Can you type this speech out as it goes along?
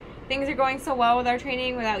Things are going so well with our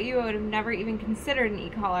training. Without you, I would have never even considered an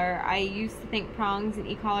e-collar. I used to think prongs and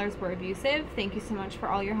e-collars were abusive. Thank you so much for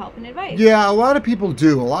all your help and advice. Yeah, a lot of people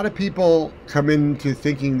do. A lot of people come into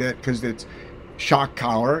thinking that because it's shock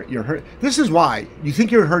collar, you're hurt. This is why. You think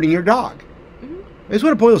you're hurting your dog. That's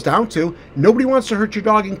what it boils down to. Nobody wants to hurt your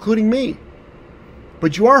dog, including me.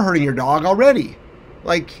 But you are hurting your dog already.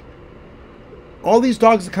 Like, all these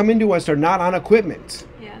dogs that come into us are not on equipment.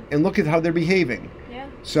 Yeah. And look at how they're behaving. Yeah.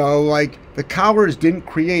 So, like, the collars didn't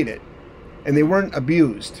create it. And they weren't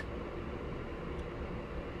abused.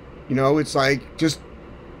 You know, it's like, just,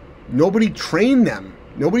 nobody trained them.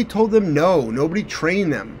 Nobody told them no. Nobody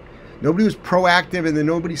trained them. Nobody was proactive, and then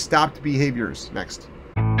nobody stopped behaviors. Next.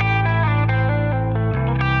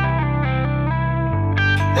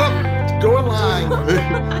 Oh, going live.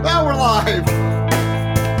 Now we're live.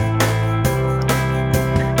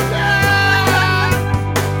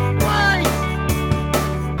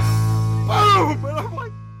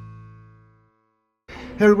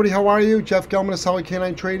 Hey everybody, how are you? Jeff Gelman of Solid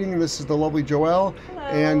Canine Trading, and this is the lovely Joelle. Hello.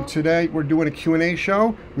 And today we're doing a Q&A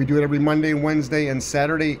show. We do it every Monday, Wednesday, and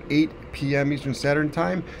Saturday, 8 p.m. Eastern Standard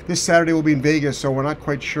Time. This Saturday we'll be in Vegas, so we're not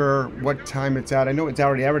quite sure what time it's at. I know it's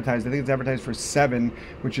already advertised. I think it's advertised for 7,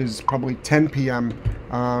 which is probably 10 p.m.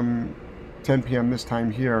 10 p.m. this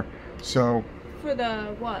time here. So For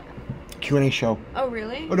the what? Q&A show. Oh,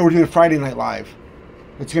 really? Oh no, we're doing a Friday Night Live.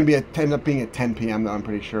 It's going to be end up being at 10 p.m. though, I'm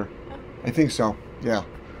pretty sure. Oh. I think so. Yeah.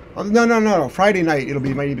 Oh, no. Friday night, I got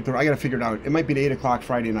to figure it out. It might be at 8 o'clock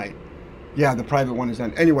Friday night. Yeah, the private one is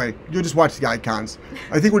then. Anyway, you just watch the icons.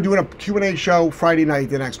 I think we're doing a Q&A show Friday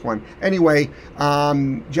night, the next one. Anyway,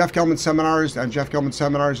 Jeff Gelman Seminars. Jeff Gelman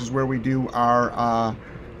Seminars is where we do our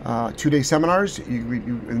 2-day seminars,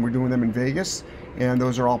 and we're doing them in Vegas. And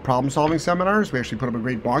those are all problem-solving seminars. We actually put up a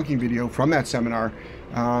great bonking video from that seminar.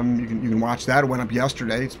 You can watch that. It went up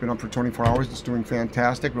yesterday. It's been up for 24 hours. It's doing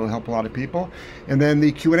fantastic. Really help a lot of people. And then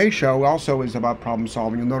the Q&A show also is about problem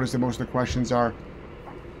solving. You'll notice that most of the questions are,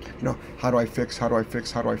 you know, how do I fix? How do I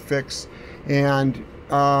fix? How do I fix? And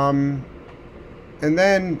then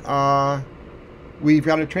we've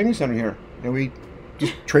got a training center here, and we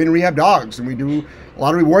just train and rehab dogs, and we do a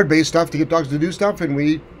lot of reward-based stuff to get dogs to do stuff,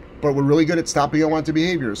 but we're really good at stopping unwanted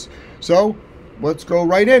behaviors. So let's go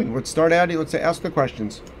right in. Let's start at it. Let's ask the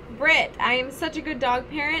questions. Britt, I am such a good dog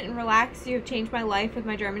parent and relaxed. You have changed my life with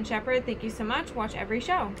my German Shepherd. Thank you so much. Watch every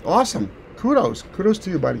show. Awesome. Kudos. Kudos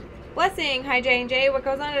to you, buddy. Blessing. Hi, J&J. What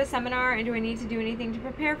goes on at a seminar, and do I need to do anything to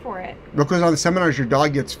prepare for it? What goes on the seminars, your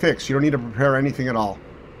dog gets fixed. You don't need to prepare anything at all.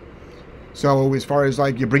 So as far as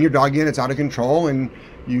like you bring your dog in, it's out of control, and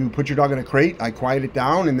you put your dog in a crate, I quiet it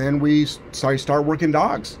down, and then we start working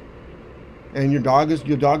dogs. And your dog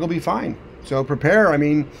will be fine. So prepare. I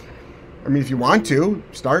mean, if you want to,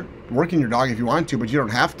 start working your dog if you want to, but you don't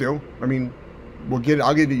have to. I mean, I'll get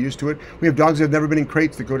you used to it. We have dogs that have never been in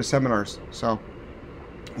crates that go to seminars. So,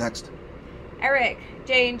 next. Eric,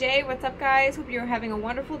 J&J, what's up, guys? Hope you're having a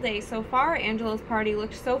wonderful day so far. Angelo's party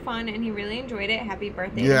looked so fun, and he really enjoyed it. Happy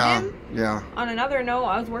birthday to him. Yeah. On another note,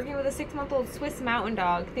 I was working with a 6-month-old Swiss Mountain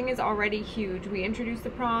Dog. Thing is already huge. We introduced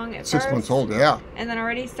the prong at 6 first. months old, yeah. And then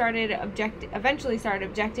eventually started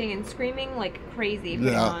objecting and screaming like crazy.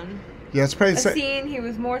 Yeah, it's pretty. Scene, he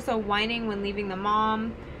was more so whining when leaving the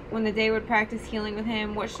mom. When the day would practice healing with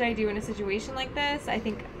him. What should I do in a situation like this? I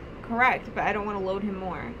think correct, but I don't want to load him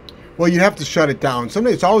more. Well, you have to shut it down.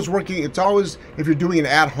 Sometimes it's always working. It's always, if you're doing it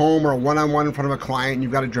at home or a one-on-one in front of a client, and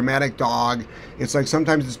you've got a dramatic dog, it's like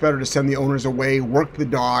sometimes it's better to send the owners away, work the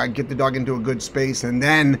dog, get the dog into a good space, and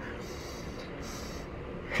then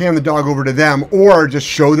hand the dog over to them, or just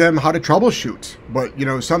show them how to troubleshoot. But, you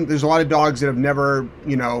know, there's a lot of dogs that have never,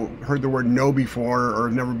 you know, heard the word no before, or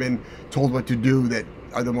have never been told what to do, that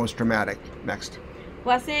are the most dramatic. Next.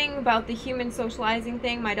 Blessing, about the human socializing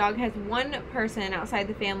thing. My dog has one person outside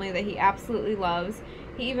the family that he absolutely loves.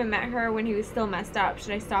 He even met her when he was still messed up. Should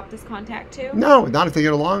I stop this contact too? No, not if they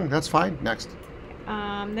get along. That's fine. Next.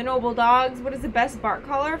 The Noble Dogs. What is the best bark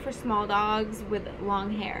color for small dogs with long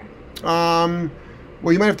hair?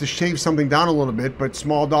 Well, you might have to shave something down a little bit, but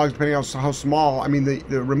small dogs, depending on how small. I mean,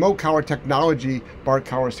 the remote collar technology bark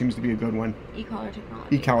collar seems to be a good one. E-collar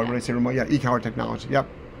technology. E-collar, yeah. when I say remote, yeah, e-collar technology. Yep.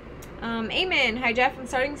 Amen. Hi, Jeff. I'm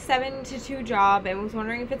starting 7-to-2 job and was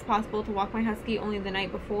wondering if it's possible to walk my husky only the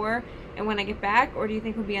night before and when I get back, or do you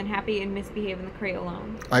think he'll be unhappy and misbehave in the crate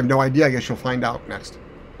alone? I have no idea. I guess you'll find out. Next.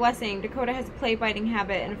 Blessing. Dakota has a play biting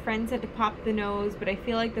habit, and a friend said to pop the nose, but I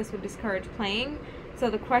feel like this would discourage playing. So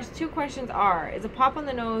the two questions are, is a pop on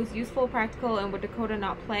the nose useful, practical, and would Dakota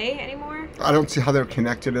not play anymore? I don't see how they're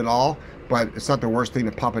connected at all, but it's not the worst thing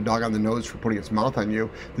to pop a dog on the nose for putting its mouth on you.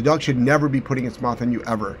 The dog should never be putting its mouth on you,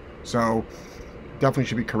 ever. So definitely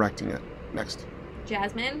should be correcting it. Next.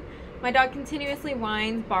 Jasmine. My dog continuously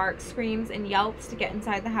whines, barks, screams, and yelps to get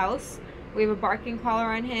inside the house. We have a barking collar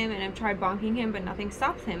on him, and I've tried bonking him, but nothing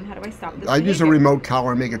stops him. How do I stop this I'd use a behavior? remote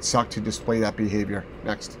collar and make it suck to display that behavior.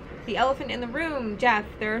 Next. The elephant in the room. Jeff,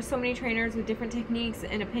 there are so many trainers with different techniques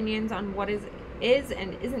and opinions on what is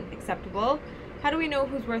and isn't acceptable. How do we know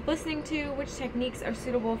who's worth listening to? Which techniques are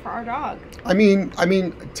suitable for our dog?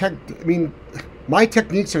 My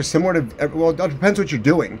techniques are similar to, well, it depends what you're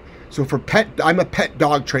doing. So for pet, I'm a pet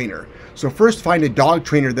dog trainer. So first find a dog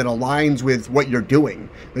trainer that aligns with what you're doing.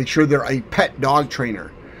 Make sure they're a pet dog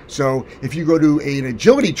trainer. So if you go to an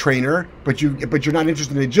agility trainer, but you're not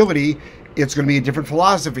interested in agility, it's going to be a different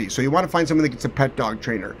philosophy. So you want to find someone that's a pet dog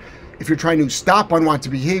trainer. If you're trying to stop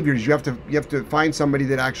unwanted behaviors, you have to find somebody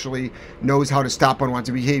that actually knows how to stop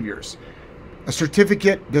unwanted behaviors. A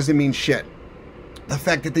certificate doesn't mean shit. The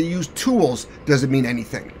fact that they use tools doesn't mean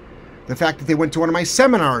anything. The fact that they went to one of my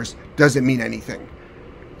seminars doesn't mean anything.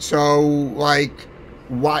 So, like,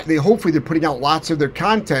 hopefully they're putting out lots of their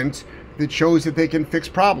content that shows that they can fix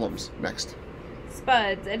problems. Next.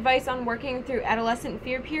 Spuds. Advice on working through adolescent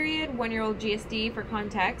fear period, 1-year-old GSD for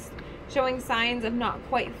context. Showing signs of not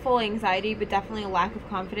quite full anxiety, but definitely a lack of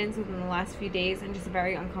confidence within the last few days and just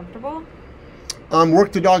very uncomfortable.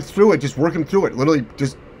 Work the dog through it. Just work him through it. Literally,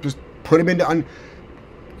 just put him into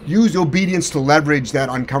use obedience to leverage that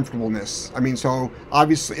uncomfortableness. I mean, so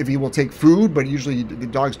obviously if he will take food, but usually the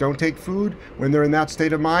dogs don't take food when they're in that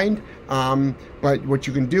state of mind. But what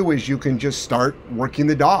you can do is you can just start working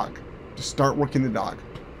the dog. Just start working the dog.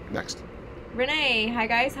 Next. Renee, hi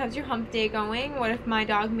guys, how's your hump day going? What if my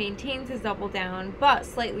dog maintains his double down, but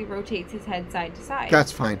slightly rotates his head side to side?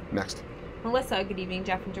 That's fine. Next. Melissa, good evening,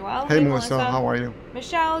 Jeff and Joelle. Hey Melissa, how are you?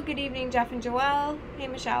 Michelle, good evening, Jeff and Joelle. Hey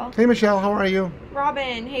Michelle. Hey Michelle, how are you?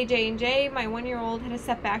 Robin, hey J&J. My 1-year-old had a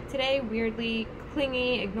setback today, weirdly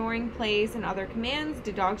clingy, ignoring plays and other commands.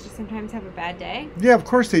 Do dogs just sometimes have a bad day? Yeah, of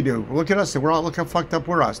course they do. Look at us. Look how fucked up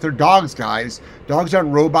we're us. They're dogs, guys. Dogs aren't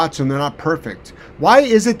robots and they're not perfect. Why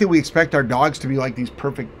is it that we expect our dogs to be like these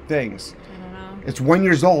perfect things? I don't know. It's 1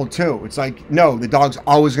 year old too. It's like, no, the dog's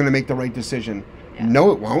always going to make the right decision. Yeah.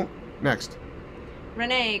 No, it won't. Next.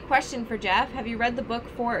 Renee, question for Jeff. Have you read the book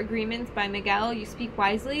 4 Agreements by Miguel? You speak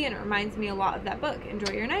wisely, and it reminds me a lot of that book.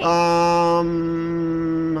 Enjoy your night.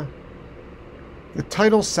 The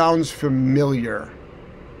title sounds familiar.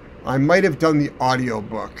 I might have done the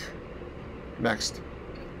audiobook. Next.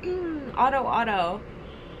 Otto.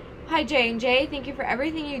 Hi J&J, thank you for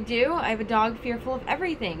everything you do. I have a dog fearful of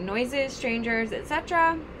everything. Noises, strangers,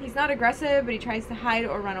 etc. He's not aggressive, but he tries to hide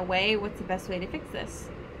or run away. What's the best way to fix this?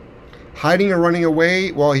 Hiding or running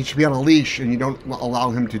away, well, he should be on a leash and you don't allow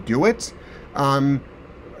him to do it.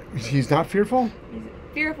 He's not fearful? He's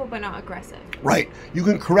fearful but not aggressive. Right. You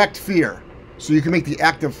can correct fear. So you can make the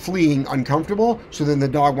act of fleeing uncomfortable, so then the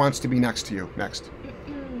dog wants to be next to you. Next.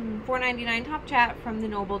 $4.99 top chat from the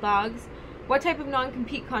Noble Dogs. What type of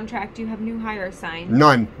non-compete contract do you have new hires signed?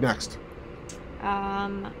 None. Next.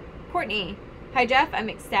 Courtney. Hi Jeff, I'm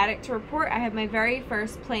ecstatic to report I have my very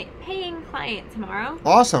first paying client tomorrow.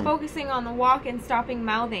 Awesome. Focusing on the walk and stopping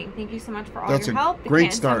mouthing. Thank you so much for all your help. The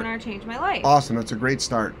great start. Seminar changed my life. Awesome. That's a great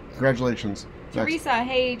start. Congratulations. Teresa,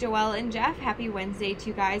 hey Joelle and Jeff, happy Wednesday to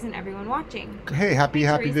you guys and everyone watching. Hey, happy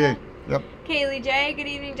day. Yep. Kaylee J, good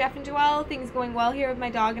evening Jeff and Joelle. Things going well here with my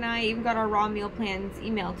dog and I. Even got our raw meal plans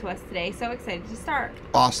emailed to us today. So excited to start.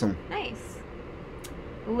 Awesome. Nice.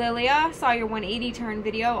 Lilia, saw your 180 turn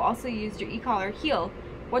video. Also used your e-collar heel.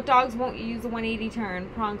 What dogs won't you use the 180 turn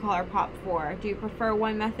prong collar pop for? Do you prefer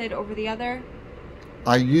one method over the other?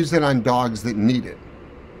 I use it on dogs that need it.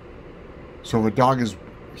 So if a dog is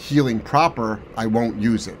healing proper, I won't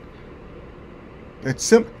use it. It's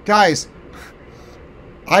simple, guys.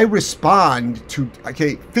 I respond to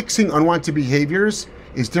fixing unwanted behaviors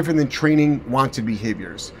is different than training wanted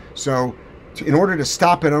behaviors. So in order to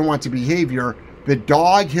stop an unwanted behavior, the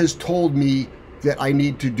dog has told me that I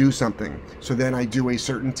need to do something. So then I do a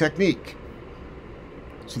certain technique.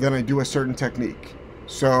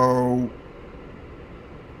 So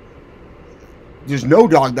there's no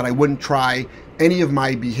dog that I wouldn't try any of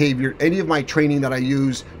my behavior, any of my training that I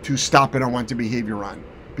use to stop an unwanted behavior on,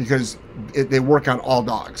 because they work on all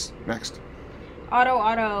dogs. Next.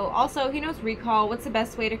 Otto. Also, he knows recall. What's the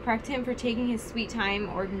best way to correct him for taking his sweet time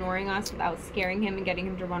or ignoring us without scaring him and getting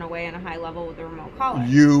him to run away on a high level with a remote collar?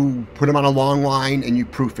 You put him on a long line and you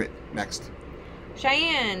proof it. Next.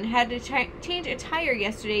 Cheyenne had to change a tire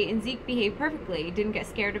yesterday and Zeke behaved perfectly. Didn't get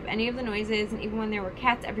scared of any of the noises, and even when there were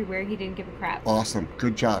cats everywhere, he didn't give a crap. Awesome.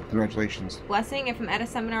 Good job. Congratulations. Blessing, if I'm at a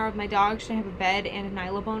seminar with my dog, should I have a bed and a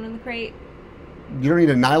Nylabone in the crate? You don't need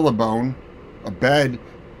a Nylabone, a bed.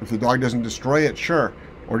 If the dog doesn't destroy it, sure.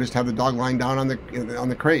 Or just have the dog lying down on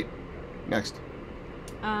the crate. Next.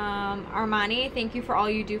 Armani, thank you for all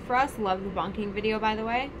you do for us. Love the bonking video, by the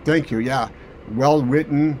way. Thank you. Yeah, well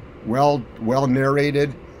written, well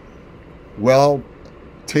narrated, well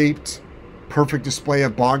taped, perfect display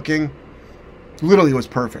of bonking. Literally was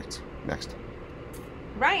perfect. Next.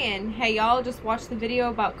 Ryan, hey y'all, just watched the video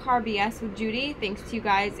about car BS with Judy. Thanks to you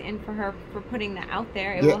guys and for her for putting that out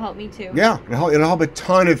there. It will help me too. Yeah, it'll help a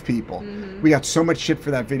ton of people. We got so much shit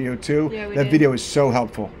for that video too. Yeah, that video is so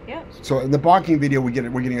helpful. Yep. So in the bonking video, we're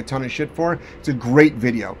getting a ton of shit for. It's a great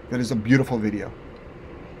video. That is a beautiful video.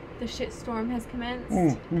 The shit storm has commenced.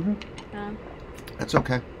 That's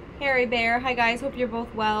okay. Harry Bear, hi guys, hope you're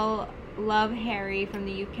both well. Love Harry from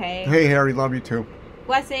the UK. Hey Harry, love you too.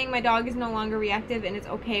 Blessing, my dog is no longer reactive and it's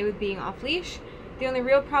okay with being off leash. The only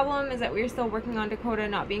real problem is that we're still working on Dakota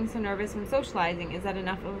not being so nervous when socializing. Is that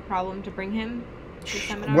enough of a problem to bring him to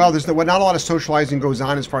seminar? Well, not a lot of socializing goes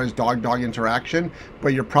on as far as dog-dog interaction,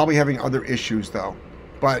 but you're probably having other issues though.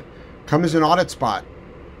 But come as an audit spot.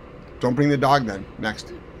 Don't bring the dog then.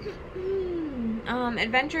 Next.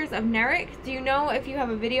 Adventures of Nerrick. Do you know if you have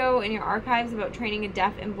a video in your archives about training a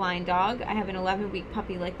deaf and blind dog? I have an 11-week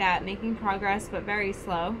puppy like that, making progress but very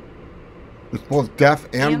slow. It's both deaf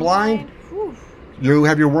and blind? You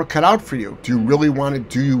have your work cut out for you. Do you really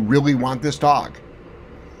want this dog?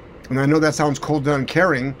 And I know that sounds cold and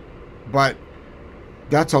uncaring, but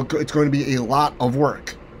it's going to be a lot of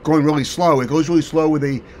work. Going really slow. It goes really slow with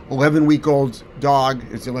a 11-week-old dog.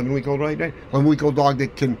 It's 11-week-old, right? 11-week-old dog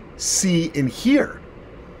that can see and hear.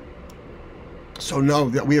 So no,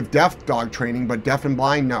 that we have deaf dog training, but deaf and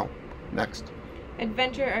blind, no. Next.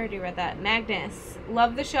 Adventure, I already read that. Magnus,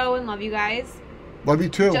 love the show and love you guys. Love you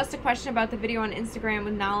too. Just a question about the video on Instagram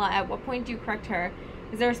with Nala. At what point do you correct her?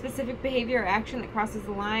 Is there a specific behavior or action that crosses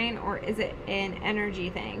the line, or is it an energy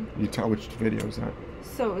thing? You tell which video is that.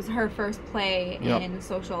 So it was her first play in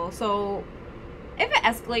social. So if it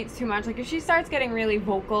escalates too much, like if she starts getting really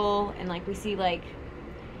vocal and like we see like,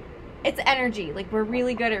 it's energy. Like we're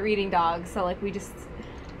really good at reading dogs. So like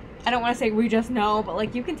I don't want to say we just know, but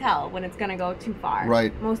like you can tell when it's going to go too far.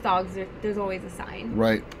 Right. Most dogs, there's always a sign.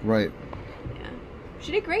 Right. Yeah.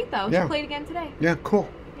 She did great though. Yeah. She played again today. Yeah, cool.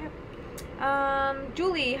 Yep.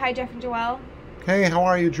 Julie, hi Jeff and Joelle. Hey, how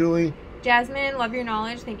are you, Julie? Jasmine, love your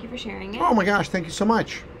knowledge. Thank you for sharing it. Oh my gosh, thank you so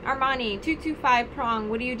much. Armani, 225 prong.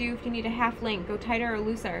 What do you do if you need a half link? Go tighter or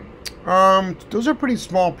looser? Those are pretty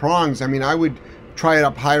small prongs. I mean, I would try it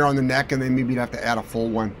up higher on the neck, and then maybe you'd have to add a full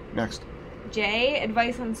one. Next. Jay,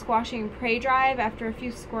 advice on squashing prey drive after a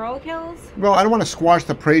few squirrel kills? Well, I don't want to squash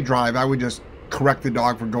the prey drive. I would just correct the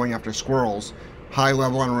dog for going after squirrels. High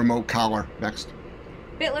level on a remote collar. Next.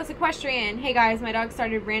 Bitless Equestrian. Hey guys, my dog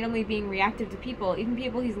started randomly being reactive to people, even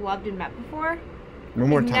people he's loved and met before. One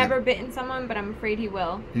more time. He's never bitten someone, but I'm afraid he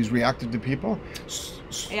will. He's reactive to people?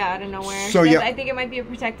 Yeah, out of nowhere. So yeah, I think it might be a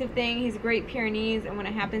protective thing. He's a great Pyrenees, and when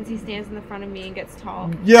it happens, he stands in the front of me and gets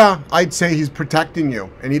tall. Yeah, I'd say he's protecting you,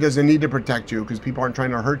 and he doesn't need to protect you because people aren't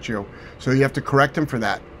trying to hurt you. So you have to correct him for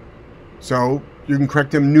that. So you can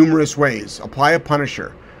correct him numerous ways. Apply a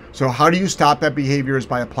punisher. So how do you stop that behavior is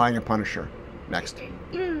by applying a punisher. Next.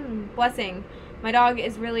 Blessing. My dog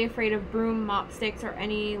is really afraid of broom, mop sticks, or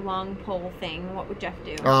any long pole thing. What would Jeff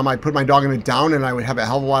do? I'd put my dog in it down, and I would have a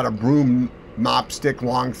hell of a lot of broom, mop stick,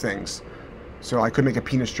 long things. So I could make a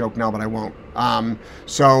penis joke now, but I won't.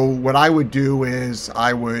 So what I would do is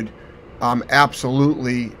I would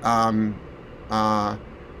absolutely have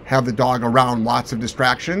the dog around lots of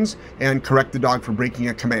distractions and correct the dog for breaking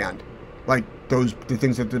a command. Like the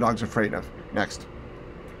things that the dog's afraid of. Next.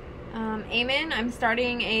 Eamon, I'm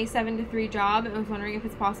starting a 7 to 3 job and was wondering if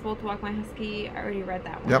it's possible to walk my husky. I already read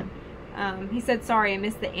that one. Yep. He said, sorry, I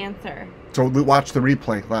missed the answer. So watch the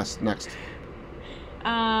replay. Next.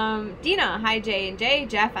 Dina, hi Jay and Jay.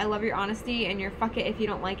 Jeff, I love your honesty and your fuck it if you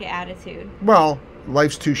don't like it attitude. Well,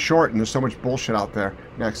 life's too short and there's so much bullshit out there.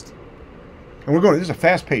 Next. And this is a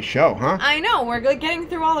fast-paced show, huh? I know. We're getting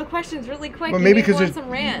through all the questions really quick. Well, maybe because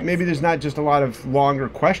there's not just a lot of longer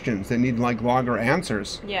questions that need like longer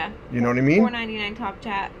answers. Yeah. You know what I mean? $4.99 top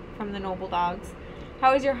chat from the Noble Dogs.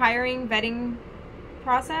 How is your vetting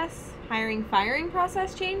process? Firing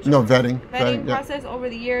process changed? No, vetting. Vetting process over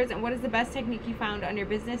the years, and what is the best technique you found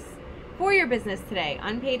for your business today?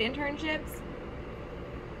 Unpaid internships?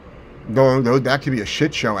 No, that could be a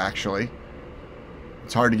shit show actually.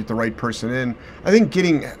 It's hard to get the right person in. I think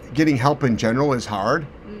getting help in general is hard.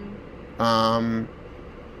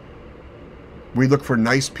 We look for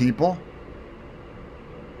nice people.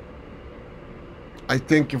 I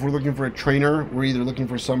think if we're looking for a trainer, we're either looking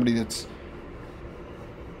for somebody that's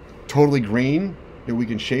totally green, that we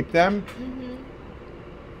can shape them.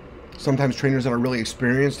 Sometimes trainers that are really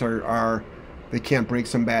experienced are they can't break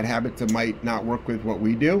some bad habits that might not work with what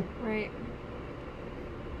we do. Right.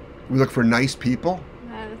 We look for nice people.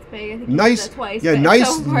 That's big. I think Nice. you said that twice, Yeah, but nice. it's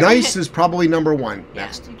so important. Nice is probably number one. Yeah,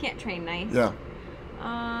 Next. you can't train nice. Yeah.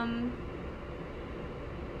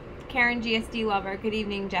 Karen GSD lover. Good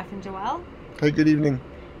evening, Jeff and Joelle. Hey, good evening.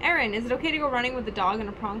 Erin, is it okay to go running with the dog in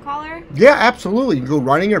a prong collar? Yeah, absolutely. You can go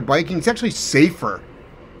running or biking. It's actually safer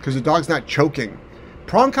because the dog's not choking.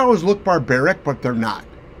 Prong collars look barbaric, but they're not.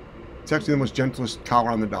 It's actually the most gentlest collar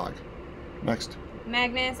on the dog. Next.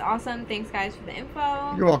 Magnus, awesome. Thanks, guys, for the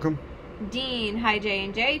info. You're welcome. Dean, hi,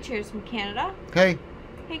 J&J. Cheers from Canada. Hey,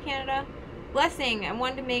 Hey, Canada. Blessing, I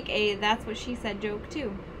wanted to make a That's What She Said joke,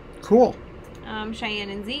 too. cool. Cheyenne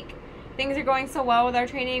and Zeke. Things are going so well with our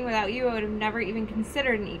training. Without you, I would have never even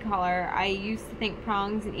considered an e-collar. I used to think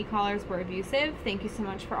prongs and e-collars were abusive. Thank you so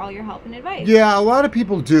much for all your help and advice. Yeah, a lot of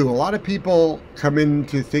people do. A lot of people come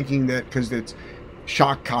into thinking that because it's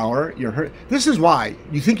shock collar, you're hurt. This is why.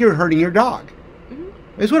 You think you're hurting your dog.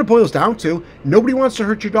 That's what it boils down to. Nobody wants to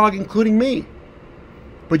hurt your dog, including me.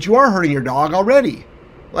 But you are hurting your dog already.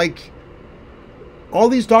 Like, all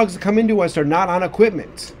these dogs that come into us are not on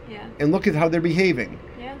equipment. Yeah. And look at how they're behaving.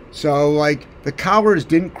 Yeah. So, like, the collars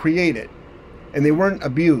didn't create it. And they weren't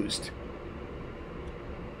abused.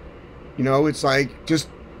 You know, it's like, just,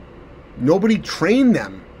 nobody trained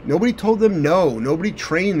them. Nobody told them no. Nobody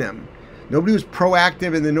trained them. Nobody was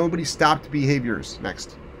proactive, and then nobody stopped behaviors.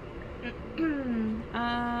 Next.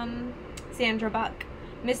 Sandra Buck.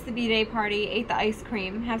 Missed the B-Day party, ate the ice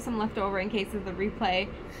cream, have some left over in case of the replay.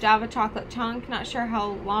 Java chocolate chunk, not sure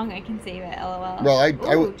how long I can save it, lol. Well, I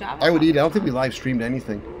Java would eat it. I don't chocolate think we chunk. live streamed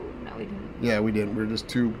anything. No, we didn't. Yeah, we didn't. We were just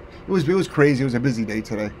too. It was crazy. It was a busy day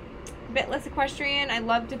today. Bitless Equestrian, I'd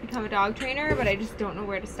love to become a dog trainer, but I just don't know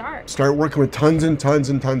where to start. Start working with tons and tons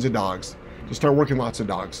and tons of dogs. Just start working lots of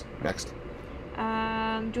dogs. Next.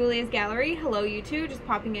 Julia's Gallery, hello you two, just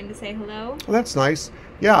popping in to say hello. Well, that's nice.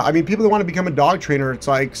 Yeah, I mean, people that want to become a dog trainer, it's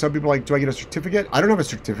like some people are like, do I get a certificate? I don't have a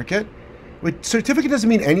certificate. But certificate doesn't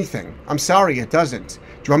mean anything. I'm sorry, it doesn't.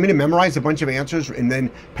 Do you want me to memorize a bunch of answers and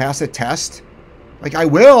then pass a test? Like, I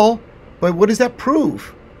will, but what does that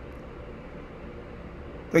prove?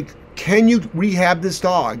 Like, can you rehab this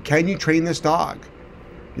dog? Can you train this dog?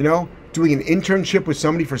 You know, doing an internship with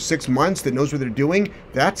somebody for 6 months that knows what they're doing,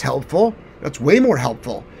 that's helpful. That's way more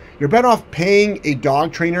helpful. You're better off paying a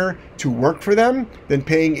dog trainer to work for them than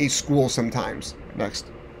paying a school sometimes. Next.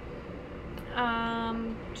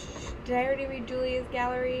 Did I already read Julia's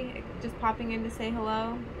Gallery? Just popping in to say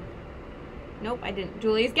hello? Nope, I didn't.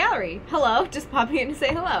 Julia's Gallery. Hello, just popping in to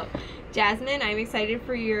say hello. Jasmine, I'm excited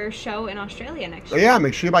for your show in Australia next year. Yeah,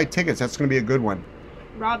 make sure you buy tickets. That's going to be a good one.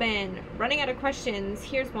 Robin, running out of questions.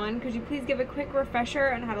 Here's one. Could you please give a quick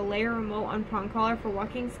refresher on how to layer remote on prong collar for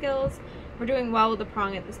walking skills? We're doing well with the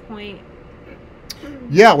prong at this point.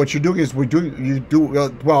 Yeah, what you're doing is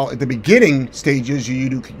well at the beginning stages you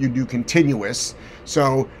do continuous.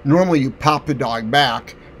 So normally you pop the dog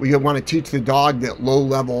back. We want to teach the dog that low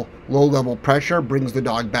level pressure brings the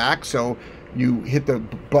dog back. So you hit a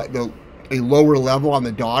lower level on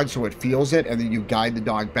the dog so it feels it, and then you guide the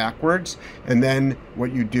dog backwards. And then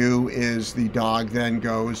what you do is the dog then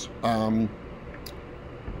goes.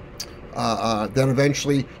 Then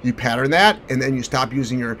eventually you pattern that, and then you stop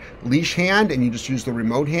using your leash hand and you just use the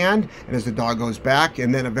remote hand, and as the dog goes back,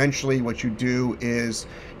 and then eventually what you do is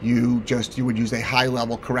you would use a high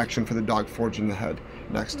level correction for the dog forging the head.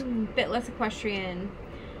 Next. Bitless Equestrian.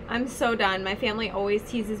 I'm so done. My family always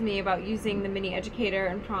teases me about using the mini educator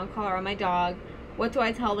and prong collar on my dog. What do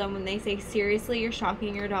I tell them when they say, seriously, you're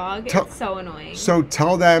shocking your dog? It's so annoying. So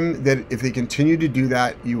tell them that if they continue to do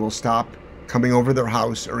that, you will stop coming over their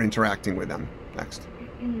house or interacting with them. Next.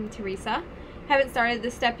 Teresa. Haven't started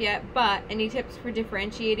this step yet, but any tips for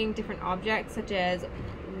differentiating different objects such as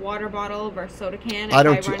water bottle versus soda can if I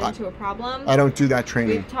run into a problem? I don't do that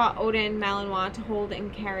training. We've taught Odin Malinois to hold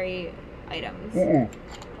and carry items.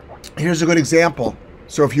 Here's a good example.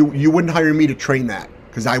 So if you wouldn't hire me to train that,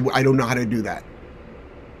 because I don't know how to do that.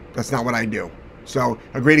 That's not what I do. So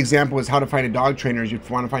a great example is how to find a dog trainer is you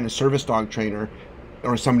want to find a service dog trainer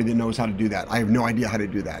or somebody that knows how to do that. I have no idea how to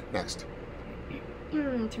do that. Next.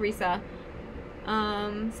 Teresa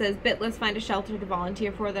says, Bitless, find a shelter to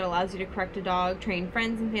volunteer for that allows you to correct a dog, train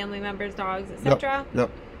friends and family members, dogs, etc. Yep.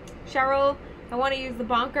 Cheryl, I want to use the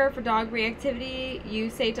bonker for dog reactivity. You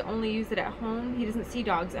say to only use it at home. He doesn't see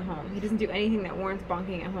dogs at home. He doesn't do anything that warrants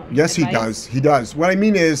bonking at home. Yes, he does. He does. What I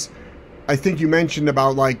mean is, I think you mentioned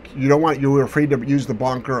about like you were afraid to use the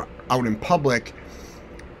bonker out in public.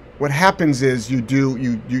 what happens is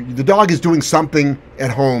the dog is doing something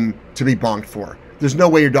at home to be bonked for. There's no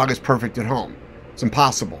way your dog is perfect at home. It's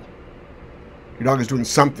impossible. Your dog is doing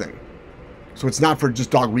something. So it's not for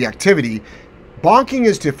just dog reactivity. Bonking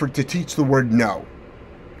is to teach the word no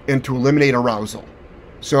and to eliminate arousal.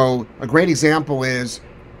 So a great example is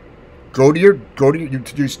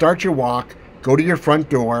you start your walk, go to your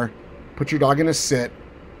front door, put your dog in a sit,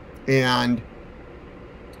 and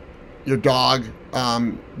your dog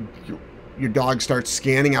starts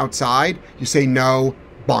scanning outside. You say no,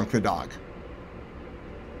 bonk the dog.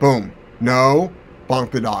 Boom. No, bonk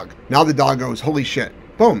the dog. Now the dog goes, holy shit.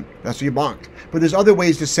 Boom. That's what you bonked. But there's other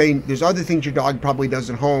ways to say, there's other things your dog probably does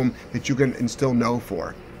at home that you can instill no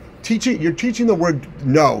for. You're teaching the word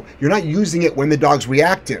no. You're not using it when the dog's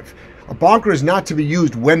reactive. A bonker is not to be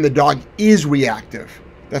used when the dog is reactive.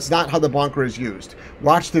 That's not how the bonker is used.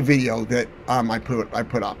 Watch the video that I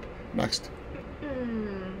put up. Next.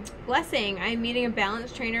 Blessing. I'm meeting a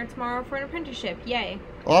balance trainer tomorrow for an apprenticeship. Yay.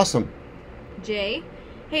 Awesome. Jay.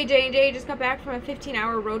 Hey, J&J just got back from a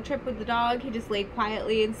 15-hour road trip with the dog. He just laid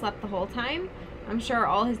quietly and slept the whole time. I'm sure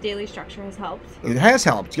all his daily structure has helped. It has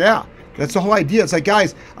helped, yeah. That's the whole idea. It's like,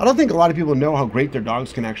 guys, I don't think a lot of people know how great their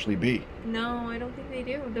dogs can actually be. No, I don't think they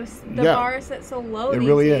do. The bar is set so low. It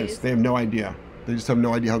really is. They have no idea. They just have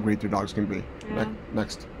no idea how great their dogs can be. Yeah.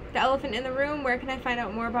 Next. The elephant in the room. Where can I find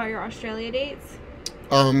out more about your Australia dates?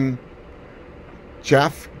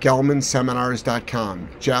 JeffGellmanSeminars.com.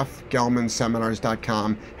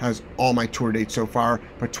 JeffGellmanSeminars.com has all my tour dates so far,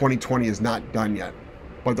 but 2020 is not done yet.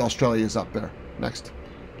 But Australia is up there. Next.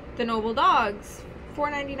 The Noble Dogs.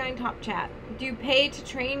 $4.99 top chat. Do you pay to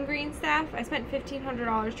train green staff? I spent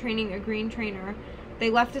 $1,500 training a green trainer. They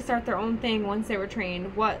left to start their own thing once they were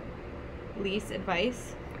trained. What lease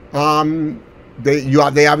advice? They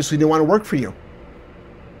obviously didn't want to work for you.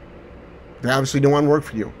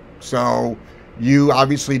 So you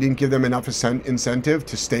obviously didn't give them enough incentive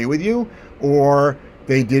to stay with you, or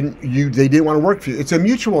they didn't want to work for you. It's a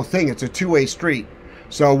mutual thing. It's a two-way street.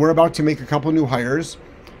 So we're about to make a couple new hires.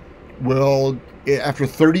 After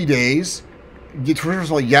 30 days, first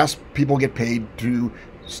of all, yes, people get paid to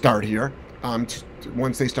start here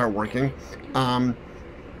once they start working,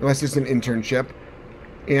 unless it's an internship.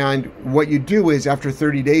 And what you do is after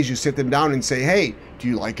 30 days, you sit them down and say, hey, do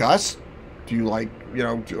you like us? Do you like,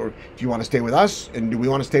 or do you want to stay with us? And do we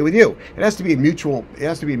want to stay with you? It has to be mutual.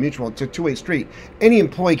 It's a two-way street. Any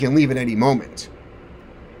employee can leave at any moment.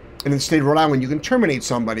 And in the state of Rhode Island, you can terminate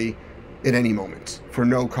somebody at any moment for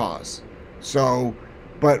no cause. So,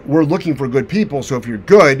 but we're looking for good people. So if you're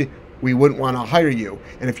good, we wouldn't want to hire you.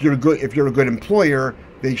 And if you're a good employer,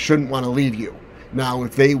 they shouldn't want to leave you. Now,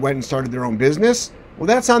 if they went and started their own business, well,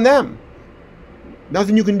 that's on them.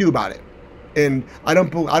 Nothing you can do about it. And I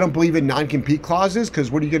don't believe in non-compete clauses,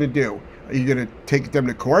 because what are you going to do? Are you going to take them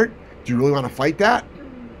to court? Do you really want to fight that?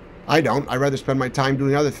 I don't. I'd rather spend my time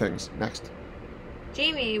doing other things. Next.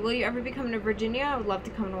 Jamie, will you ever be coming to Virginia? I would love to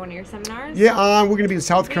come to one of your seminars. Yeah, we're going to be in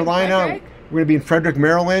South Carolina. We're going to be in Frederick,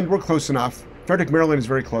 Maryland. We're close enough. Frederick, Maryland is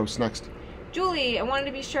very close. Next. Julie, I wanted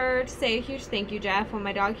to be sure to say a huge thank you, Jeff. When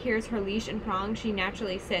my dog hears her leash and prong, she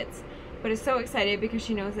naturally sits, but is so excited because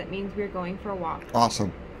she knows that means we're going for a walk.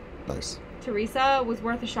 Awesome. Nice. Teresa, was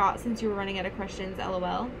worth a shot since you were running out of questions,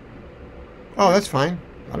 LOL. Oh, that's fine.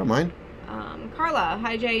 I don't mind. Carla,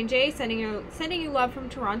 hi J&J, sending you love from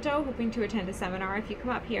Toronto, hoping to attend a seminar if you come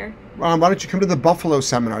up here. Why don't you come to the Buffalo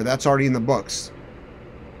seminar? That's already in the books.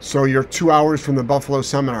 So you're 2 hours from the Buffalo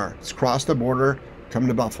seminar. It's across the border. Come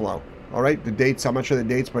to Buffalo. All right, the dates, I'm not sure the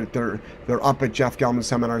dates, but they're up at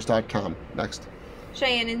JeffGellmanSeminars.com. Next.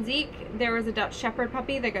 Cheyenne and Zeke, there was a Dutch Shepherd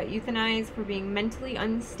puppy that got euthanized for being mentally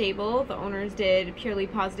unstable. The owners did purely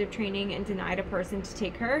positive training and denied a person to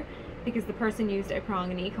take her because the person used a prong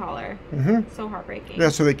and e-collar. Mm-hmm. So heartbreaking. Yeah,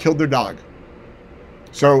 so they killed their dog.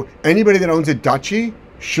 So anybody that owns a Dutchie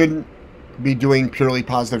shouldn't be doing purely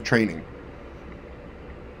positive training.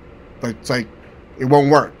 But it's like, it won't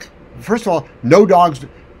work. First of all, no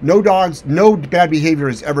bad behavior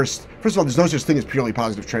is ever... First of all, there's no such thing as purely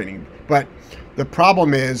positive training. But the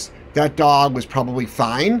problem is that dog was probably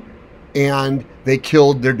fine, and they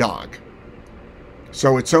killed their dog.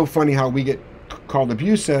 So it's so funny how we get called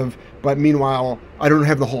abusive, but meanwhile, I don't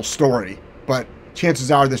have the whole story. But chances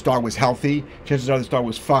are this dog was healthy. Chances are this dog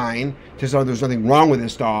was fine. Chances are there's nothing wrong with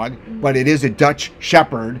this dog. Mm-hmm. But it is a Dutch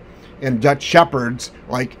Shepherd, and Dutch Shepherds,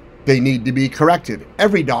 they need to be corrected.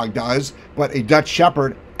 Every dog does, but a Dutch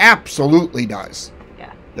Shepherd absolutely does.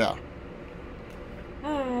 Yeah. Yeah.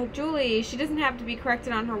 Julie, she doesn't have to be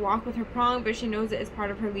corrected on her walk with her prong, but she knows it is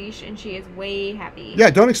part of her leash, and she is way happy. Yeah,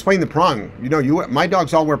 don't explain the prong. My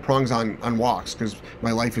dogs all wear prongs on walks because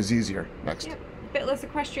my life is easier. Next. Yep. Bitless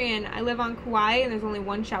Equestrian, I live on Kauai, and there's only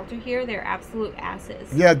one shelter here. They're absolute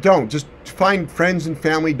asses. Yeah, don't. Just find friends and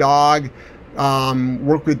family dog.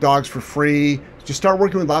 Work with dogs for free. Just start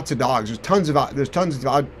working with lots of dogs. There's tons of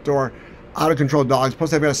outdoor, out of control dogs.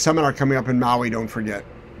 Plus, I've got a seminar coming up in Maui. Don't forget.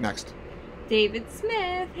 Next. David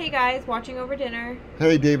Smith. Hey guys, watching over dinner.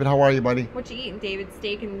 Hey David, how are you, buddy? What you eating, David?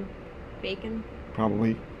 Steak and bacon?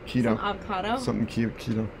 Probably keto. Some avocado. Something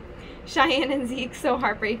keto. Cheyenne and Zeke, so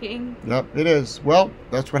heartbreaking. Yep, it is. Well,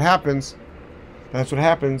 that's what happens. That's what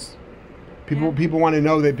happens. People want to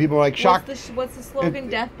know that people are like shock. What's the slogan?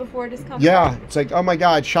 Death before discomfort. Yeah, it's like, oh my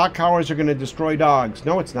God, shock collars are going to destroy dogs.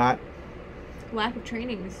 No, it's not. Lack of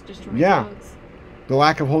training is destroying dogs. The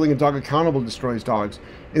lack of holding a dog accountable destroys dogs.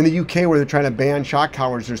 In the UK, where they're trying to ban shock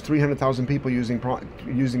collars, there's 300,000 people using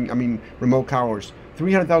remote collars.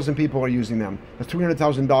 300,000 people are using them. There's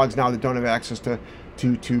 300,000 dogs now that don't have access to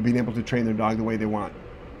being able to train their dog the way they want.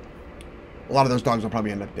 A lot of those dogs will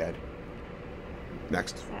probably end up dead.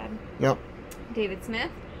 Next. Sad. Yep. David Smith.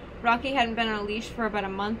 Rocky hadn't been on a leash for about a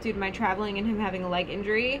month due to my traveling and him having a leg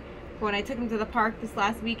injury. But when I took him to the park this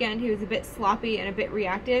last weekend, he was a bit sloppy and a bit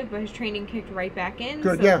reactive, but his training kicked right back in.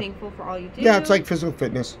 Good, so yeah. Thankful for all you do. Yeah, it's like physical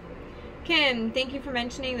fitness. Kim, thank you for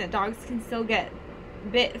mentioning that dogs can still get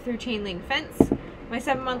bit through chain link fence. My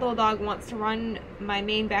 7-month-old dog wants to run my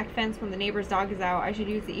main back fence when the neighbor's dog is out. I should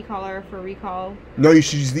use the e-collar for recall. No, you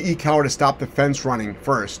should use the e-collar to stop the fence running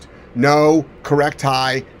first. No, correct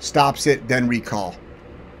high, stops it, then recall.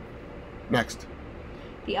 Next.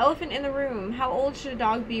 The elephant in the room. How old should a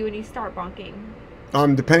dog be when you start bonking?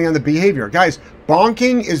 Depending on the behavior. Guys,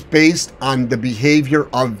 bonking is based on the behavior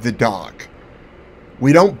of the dog.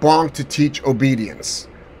 We don't bonk to teach obedience.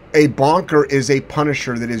 A bonker is a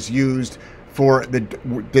punisher that is used for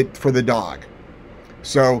the dog.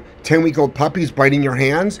 So 10-week-old puppies biting your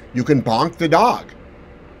hands, you can bonk the dog.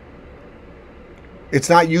 It's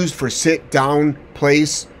not used for sit, down,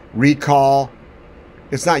 place, recall.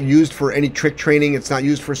 It's not used for any trick training. It's not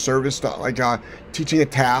used for service stuff like teaching a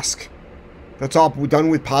task. That's all done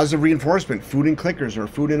with positive reinforcement, food and clickers or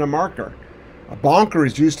food and a marker. A bonker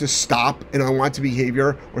is used to stop an unwanted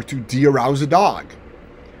behavior or to de-arouse a dog.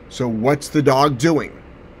 So what's the dog doing?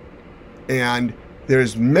 And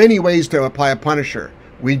there's many ways to apply a punisher.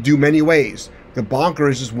 We do many ways. The bonker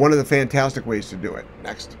is just one of the fantastic ways to do it.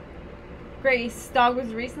 Next. Grace, dog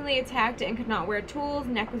was recently attacked and could not wear tools.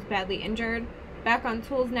 Neck was badly injured. Back on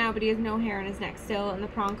tools now, but he has no hair on his neck still, and the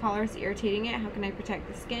prong collar is irritating it. How can I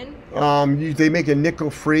protect the skin? They make a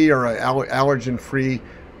nickel-free or an allergen-free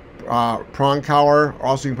prong collar.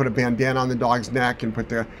 Also, you can put a bandana on the dog's neck and put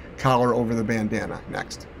the collar over the bandana.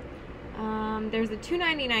 Next. There's a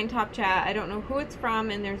 $2.99 top chat. I don't know who it's from,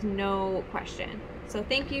 and there's no question. So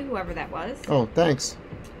thank you, whoever that was. Oh, thanks.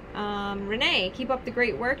 Renee, keep up the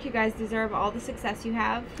great work. You guys deserve all the success you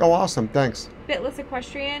have. Oh, awesome. Thanks. Bitless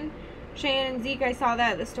Equestrian. Cheyenne and Zeke, I saw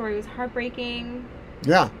that. The story was heartbreaking.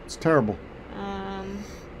 Yeah, it's terrible.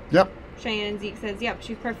 Yep. Cheyenne and Zeke says, yep,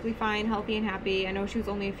 she's perfectly fine, healthy, and happy. I know she was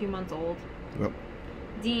only a few months old. Yep.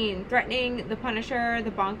 Dean, threatening the punisher,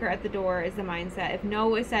 the bonker at the door is the mindset. If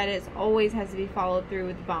no is said, it always has to be followed through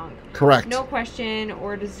with the bonk. Correct. No question,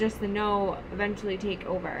 or does just the no eventually take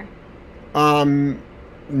over?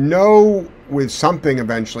 No with something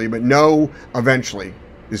eventually, but no eventually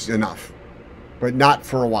is enough. But not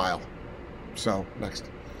for a while. So, next.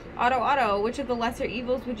 Otto, which of the lesser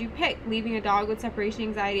evils would you pick? Leaving a dog with separation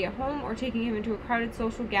anxiety at home or taking him into a crowded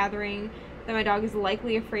social gathering that my dog is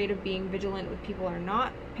likely afraid of being vigilant with people or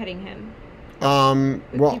not petting him?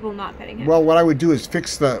 People not petting him. Well, what I would do is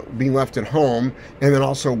fix the being left at home and then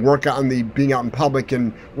also work on the being out in public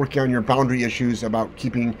and working on your boundary issues about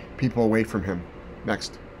keeping people away from him.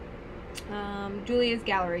 Next. Julia's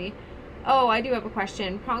Gallery. Oh, I do have a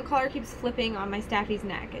question. Prong collar keeps flipping on my Staffy's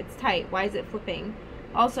neck. It's tight. Why is it flipping?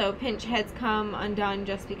 Also, pinch heads come undone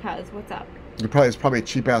just because. What's up? It's probably a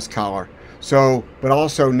cheap-ass collar. So, but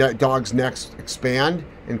also dogs' necks expand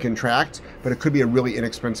and contract, but it could be a really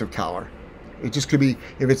inexpensive collar. It just could be,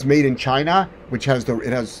 if it's made in China, which has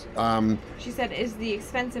She said, is the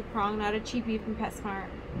expensive prong not a cheapie from PetSmart?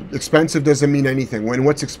 Expensive doesn't mean anything.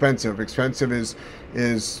 What's expensive? Expensive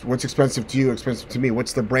is what's expensive to you, expensive to me.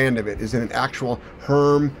 What's the brand of it? Is it an actual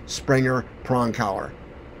Herm Sprenger prong collar?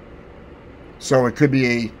 So it could be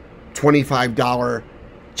a $25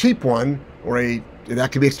 cheap one, or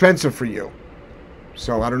that could be expensive for you.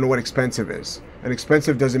 So I don't know what expensive is. And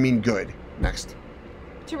expensive doesn't mean good. Next.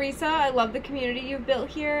 Teresa, I love the community you've built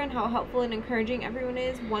here and how helpful and encouraging everyone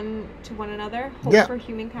is one to one another. Hope Yeah. for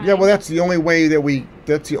humankind. Yeah, well, that's the only way that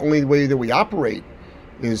we operate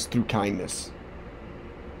is through kindness.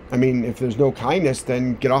 I mean, if there's no kindness,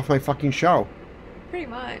 then get off my fucking show. Pretty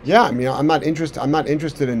much. Yeah, I mean, I'm not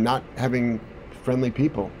interested in not having friendly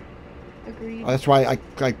people. Agreed. That's why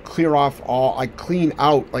I clean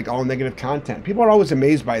out like all negative content. People are always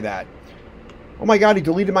amazed by that. Oh my God, he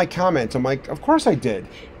deleted my comments. I'm like, of course I did.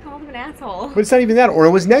 Called him an asshole. But it's not even that, or it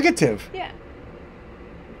was negative. Yeah.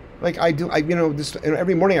 Like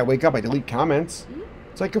every morning I wake up, I delete comments. Mm-hmm.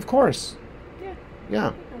 It's like, of course. Yeah.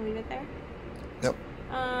 Yeah. I'll leave it there. Yep.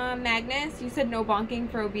 Magnus, you said no bonking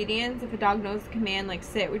for obedience. If a dog knows the command like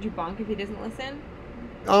sit, would you bonk if he doesn't listen?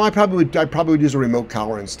 I probably would use a remote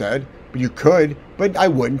collar instead. But you could, but I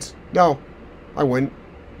wouldn't. No, I wouldn't.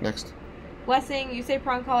 Next. Blessing, you say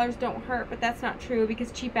prong collars don't hurt, but that's not true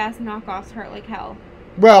because cheap ass knockoffs hurt like hell.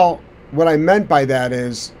 Well, what I meant by that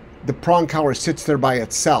is the prong collar sits there by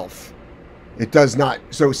itself. It does not.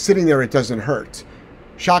 So sitting there, it doesn't hurt.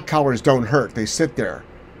 Shock collars don't hurt. They sit there.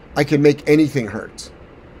 I can make anything hurt.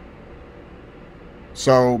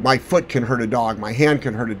 So my foot can hurt a dog. My hand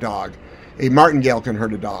can hurt a dog. A martingale can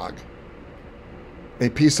hurt a dog. A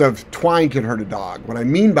piece of twine can hurt a dog. What I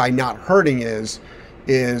mean by not hurting is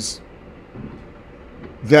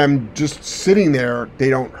them just sitting there, they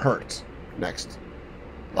don't hurt. Next.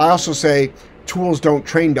 I also say tools don't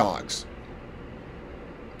train dogs.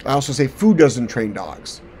 I also say food doesn't train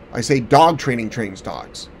dogs. I say dog training trains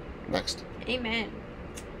dogs. Next. Amen.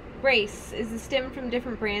 Grace, is the stim from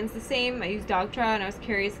different brands the same? I use Dogtra and I was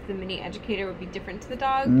curious if the mini educator would be different to the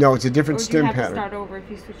dog. No, it's a different stim pattern. Or do you have to pattern. start over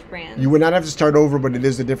if you switch brands? You would not have to start over, but it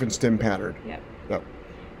is a different stim pattern. Yep. Yep.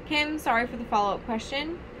 Kim, sorry for the follow-up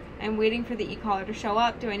question. I'm waiting for the e-collar to show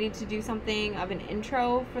up. Do I need to do something of an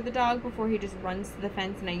intro for the dog before he just runs to the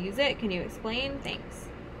fence and I use it? Can you explain? Thanks.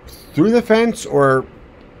 Through the fence or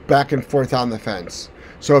back and forth on the fence.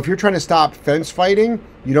 So if you're trying to stop fence fighting,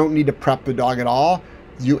 you don't need to prep the dog at all.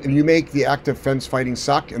 You make the act of fence fighting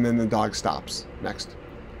suck, and then the dog stops. Next.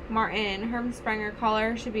 Martin, Hermsprenger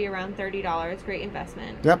collar should be around $30. Great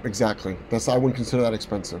investment. Yep, exactly. I wouldn't consider that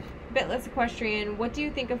expensive. Bitless Equestrian, what do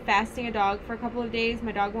you think of fasting a dog for a couple of days?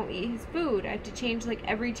 My dog won't eat his food. I have to change like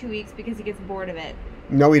every 2 weeks because he gets bored of it.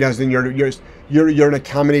 No, he doesn't. You're an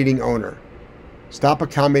accommodating owner. Stop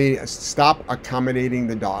accommodating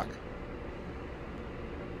the dog.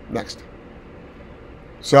 Next.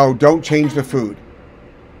 So don't change the food.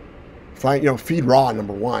 Feed raw,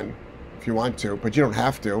 number one, if you want to, but you don't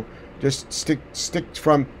have to. Just stay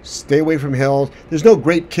away from hills. There's no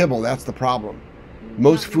great kibble. That's the problem.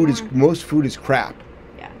 Most food is crap.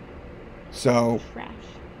 Yeah. So Trash.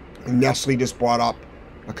 Nestle just bought up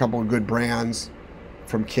a couple of good brands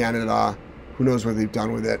from Canada. Who knows what they've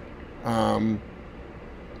done with it?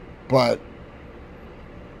 But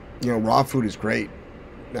raw food is great.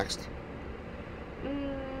 Next.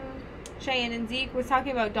 Cheyenne and Zeke was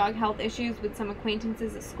talking about dog health issues with some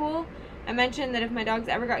acquaintances at school. I mentioned that if my dogs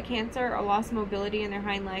ever got cancer or lost mobility in their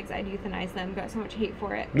hind legs, I'd euthanize them. Got so much hate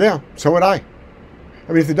for it. Yeah, so would I. I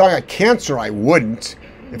mean, if the dog had cancer, I wouldn't.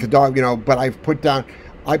 If the dog, but I've put down...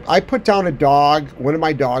 I put down a dog, one of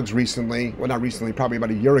my dogs recently, well, not recently, probably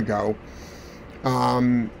about a year ago,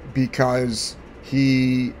 because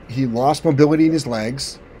he lost mobility in his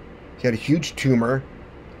legs. He had a huge tumor.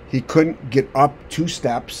 He couldn't get up 2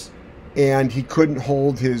 steps. And he couldn't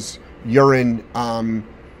hold his urine and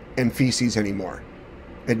feces anymore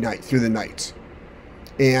at night, through the night.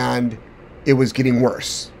 And it was getting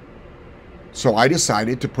worse. So I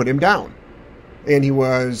decided to put him down. And he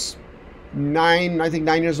was 9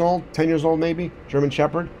 years old, 10 years old maybe, German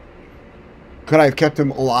Shepherd. Could I have kept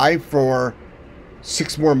him alive for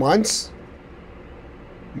 6 more months?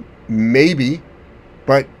 Maybe.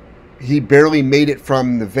 But he barely made it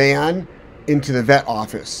from the van into the vet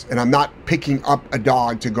office, and I'm not picking up a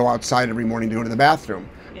dog to go outside every morning to go to the bathroom.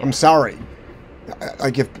 Yeah. I'm sorry.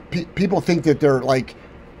 Like if people think that they're like,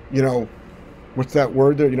 what's that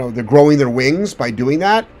word? They're growing their wings by doing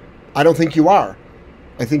that. I don't think you are.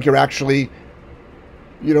 I think you're actually,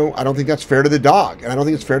 I don't think that's fair to the dog, and I don't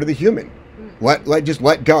think it's fair to the human. Just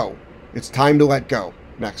let go. It's time to let go.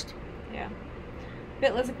 Next. Yeah.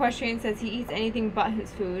 Bitless Equestrian says he eats anything but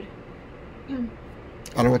his food. I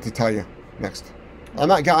don't know what to tell you. Next. I'm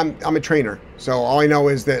a trainer, so all I know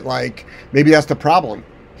is that maybe that's the problem.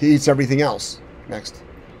 He eats everything else. Next.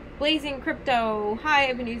 Blazing Crypto. Hi,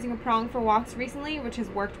 I've been using a prong for walks recently, which has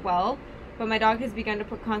worked well, but my dog has begun to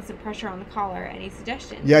put constant pressure on the collar. Any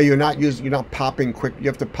suggestions? Yeah, you're not popping quick. You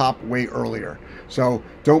have to pop way earlier. So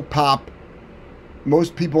don't pop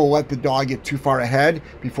most people let the dog get too far ahead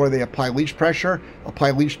before they apply leash pressure.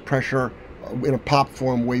 Apply leash pressure in a pop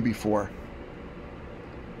form way before.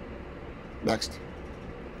 Next.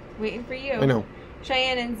 Waiting for you. I know.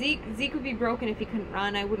 Cheyenne and Zeke. Zeke would be broken if he couldn't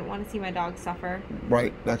run. I wouldn't want to see my dog suffer.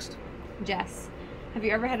 Right. Next. Jess. Have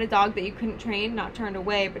you ever had a dog that you couldn't train, not turned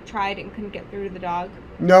away, but tried and couldn't get through to the dog?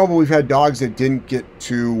 No, but we've had dogs that didn't get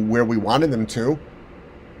to where we wanted them to.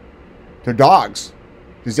 They're dogs.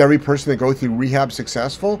 Is every person that goes through rehab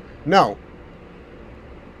successful? No.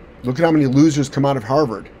 Look at how many losers come out of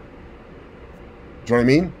Harvard. Do you know what I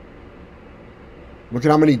mean? Look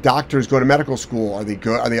at how many doctors go to medical school. Are they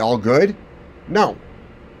good? Are they all good? No.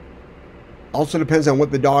 Also depends on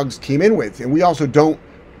what the dogs came in with. And we also don't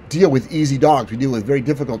deal with easy dogs. We deal with very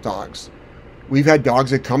difficult dogs. We've had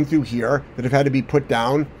dogs that come through here that have had to be put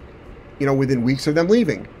down, within weeks of them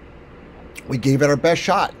leaving. We gave it our best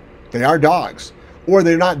shot. They are dogs. Or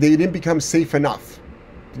they didn't become safe enough.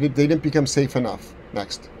 They didn't become safe enough.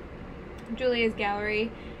 Next. Julia's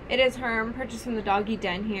Gallery. It is Herm, purchased from the Doggy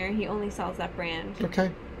Den here. He only sells that brand.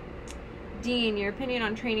 Okay. Dean, your opinion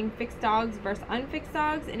on training fixed dogs versus unfixed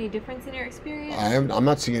dogs? Any difference in your experience? I'm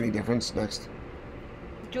not seeing any difference. Next.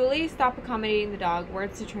 Julie, stop accommodating the dog.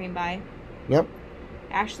 Words to train by. Yep.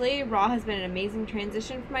 Ashley, raw has been an amazing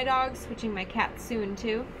transition for my dog. Switching my cat soon,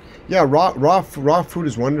 too. Yeah, raw food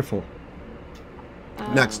is wonderful.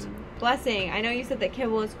 Next. Blessing, I know you said that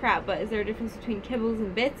kibble is crap, but is there a difference between kibbles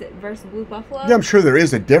and bits versus Blue Buffalo? Yeah, I'm sure there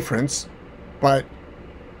is a difference, but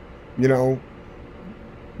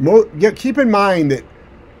keep in mind that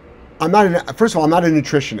first of all, I'm not a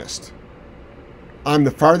nutritionist. I'm the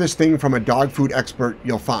farthest thing from a dog food expert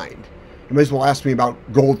you'll find. You might as well ask me about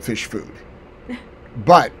goldfish food.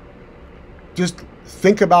 But just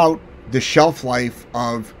think about the shelf life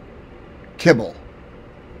of kibble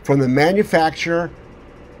from the manufacturer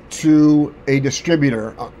to a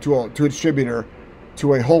distributor, to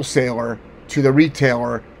a wholesaler, to the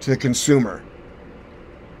retailer, to the consumer.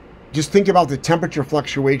 Just think about the temperature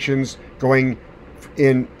fluctuations going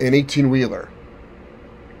in an 18-wheeler,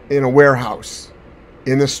 in a warehouse,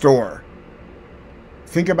 in the store.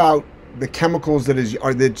 Think about the chemicals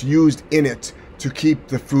that's used in it to keep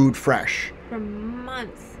the food fresh. For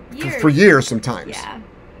months, years. For years sometimes. Yeah.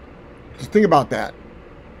 Just think about that.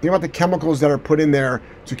 Think about the chemicals that are put in there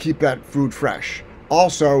to keep that food fresh.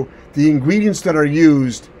 Also, the ingredients that are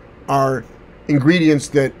used are ingredients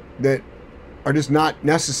that are just not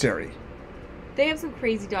necessary. They have some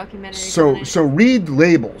crazy documentaries on it. So read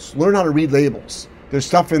labels. Learn how to read labels. There's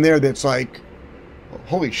stuff in there that's like,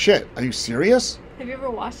 holy shit, are you serious? Have you ever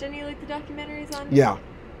watched any the documentaries on? Yeah.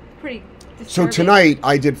 Pretty disturbing. So tonight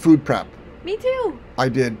I did food prep. Me too. I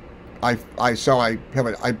did. I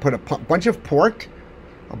put a bunch of pork,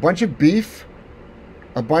 a bunch of beef,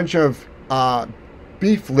 a bunch of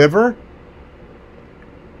beef liver,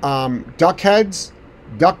 duck heads,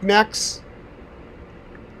 duck necks.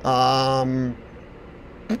 Any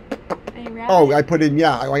rabbit? Oh, I put in,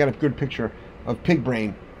 I got a good picture of pig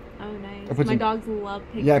brain. Oh, nice. My dogs love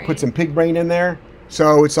pig brain. Yeah, I put some pig brain in there.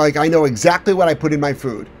 So it's like I know exactly what I put in my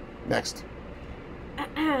food. Next.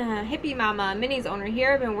 Hippie Mama, Minnie's owner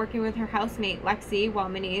here. I've been working with her housemate Lexi while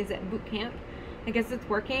Minnie is at boot camp. I guess it's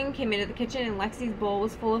working. Came into the kitchen and Lexi's bowl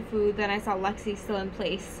was full of food. Then I saw Lexi still in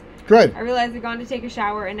place. Good. I realized I'd gone to take a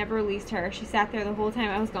shower and never released her. She sat there the whole time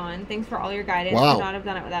I was gone. Thanks for all your guidance. Wow. Could not have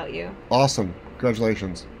done it without you. Awesome.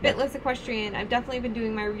 Congratulations. Bitless Equestrian. I've definitely been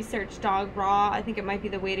doing my research. Dog raw. I think it might be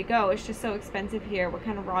the way to go. It's just so expensive here. What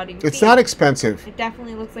kind of raw do you It's feed? not expensive. It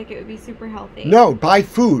definitely looks like it would be super healthy. No, buy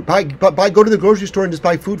food. Go to the grocery store and just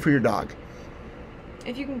buy food for your dog.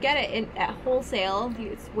 If you can get it at wholesale,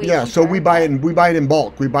 it's way Yeah, cheaper. so we buy it in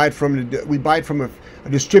bulk. We buy it from a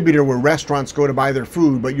distributor where restaurants go to buy their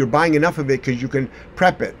food, but you're buying enough of it because you can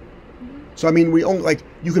prep it. Mm-hmm. So I mean,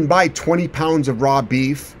 you can buy 20 pounds of raw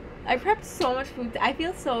beef. I prepped so much food. I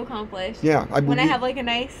feel so accomplished. Yeah, when I have a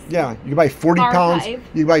nice. Yeah, you can buy 40 pounds. You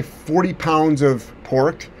can buy 40 pounds of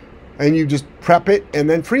pork, and you just prep it and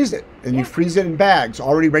then freeze it, and you freeze it in bags,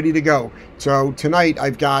 already ready to go. So tonight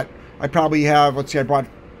I probably have, I brought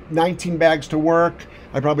 19 bags to work.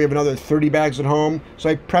 I probably have another 30 bags at home. So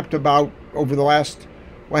I prepped about over the last,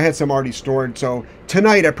 I had some already stored. So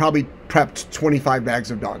tonight I probably prepped 25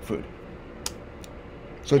 bags of dog food.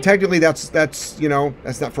 So technically that's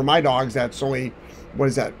not for my dogs. That's only, what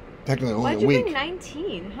is that? Technically only Why'd a week. you bring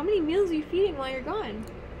 19? How many meals are you feeding while you're gone?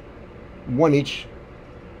 One each.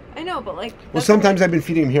 I know, but well, sometimes I've been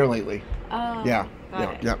feeding them here lately. Oh. Yeah.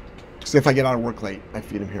 Yeah. So if I get out of work late, I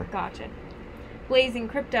feed them here. Gotcha. Blazing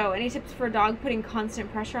Crypto, any tips for a dog putting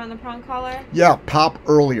constant pressure on the prong collar? Yeah, pop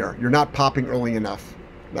earlier. You're not popping early enough.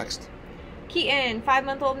 Next. Keaton,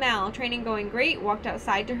 5-month-old Mal, training going great. Walked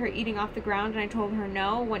outside to her eating off the ground, and I told her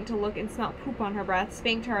no. Went to look and smelled poop on her breath.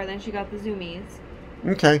 Spanked her, then she got the zoomies.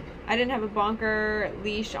 Okay. I didn't have a bonker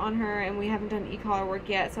leash on her, and we haven't done e-collar work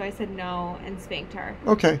yet, so I said no and spanked her.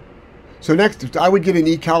 Okay. So next, I would get an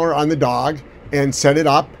e-collar on the dog and set it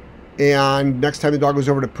up. And next time the dog goes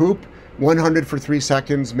over to poop, 100 for 3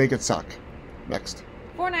 seconds, make it suck. Next.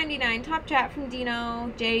 $4.99 top chat from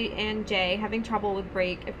Dino, J and J, having trouble with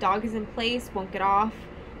brake. If dog is in place, won't get off.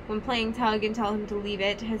 When playing tug and tell him to leave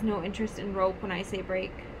it, has no interest in rope when I say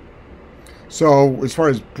brake. So as far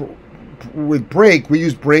as with brake, we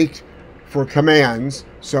use brake for commands.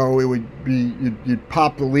 So it would be, you'd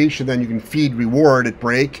pop the leash and then you can feed reward at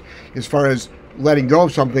brake. As far as letting go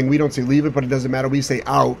of something, we don't say leave it, but it doesn't matter. We say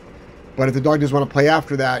out. But if the dog doesn't want to play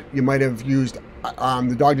after that, you might have used,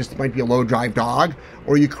 the dog just might be a low drive dog,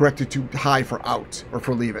 or you correct it to high for out or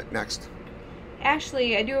for leave it. Next.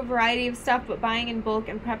 Ashley, I do a variety of stuff, but buying in bulk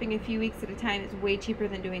and prepping a few weeks at a time is way cheaper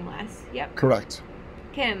than doing less. Yep. Correct.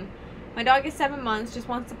 Kim, my dog is 7 months, just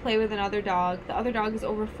wants to play with another dog. The other dog is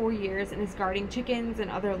over 4 years and is guarding chickens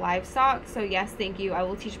and other livestock. So yes, thank you. I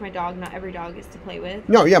will teach my dog. Not every dog is to play with.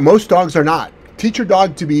 No, yeah, most dogs are not. Teach your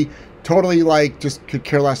dog to be totally like, just could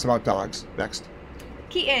care less about dogs. Next.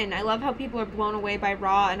 Keaton, I love how people are blown away by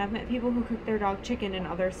raw, and I've met people who cook their dog chicken and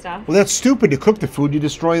other stuff. Well, that's stupid to cook the food. You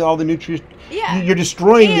destroy all the nutrients. Yeah. You're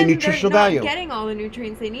destroying and the nutritional they're not value. Getting all the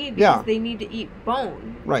nutrients they need because they need to eat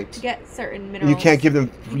bone. Right. To get certain minerals. You can't give them.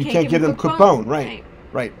 You can't give them cooked bone. Right.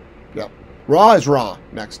 Right. Yeah. Raw is raw.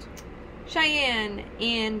 Next. Cheyenne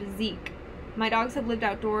and Zeke. My dogs have lived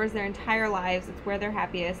outdoors their entire lives. It's where they're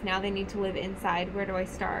happiest. Now they need to live inside. Where do I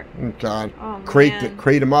start? Oh, God. Oh, crate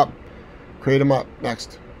man. them up. Crate them up.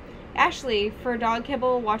 Next. Ashley, for dog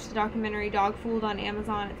kibble, watch the documentary Dog Fooled on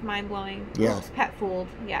Amazon. It's mind-blowing. Yeah. It's Pet Fooled.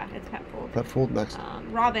 Yeah, it's Pet Fooled. Pet food. Next.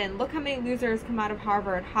 Robin, look how many losers come out of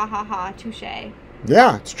Harvard. Ha ha ha. Touche.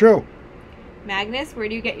 Yeah, it's true. Magnus, where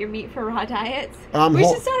do you get your meat for raw diets? We We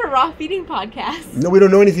should start a raw feeding podcast. No, we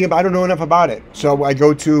don't know anything about. I don't know enough about it. So I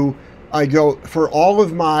go for all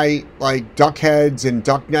of my like duck heads and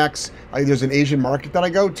duck necks. There's an Asian market that I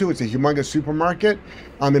go to. It's a humongous supermarket.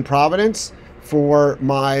 I'm in Providence. For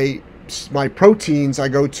my proteins, I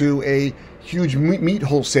go to a huge meat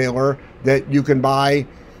wholesaler that you can buy.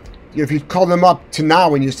 If you call them up to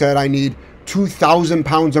now and you said I need 2,000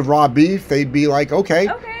 pounds of raw beef, they'd be like, okay.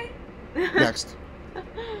 Okay. Next.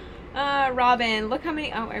 Robin, look how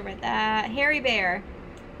many. Oh, I read that. Harry Bear.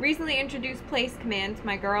 Recently introduced place command to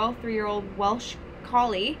my girl, 3-year-old Welsh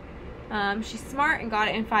Collie. She's smart and got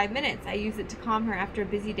it in 5 minutes. I use it to calm her after a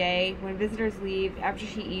busy day, when visitors leave, after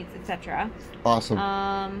she eats, etc.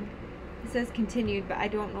 Awesome. It says continued, but I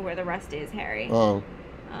don't know where the rest is, Harry. Oh.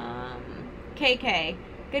 KK.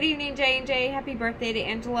 Good evening, J&J. Happy birthday to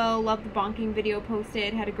Angelo. Love the bonking video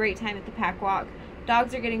posted. Had a great time at the pack walk.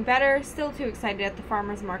 Dogs are getting better. Still too excited at the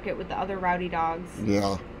farmer's market with the other rowdy dogs.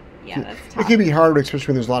 Yeah. Yeah, that's tough. It can be hard, especially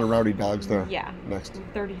when there's a lot of rowdy dogs there. Yeah. Next.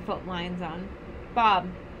 30-foot lines on. Bob.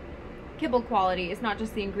 Kibble quality is not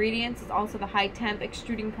just the ingredients, it's also the high temp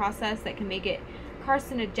extruding process that can make it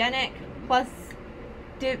carcinogenic, plus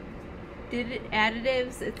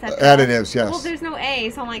additives, etc. Additives, yes. Well, there's no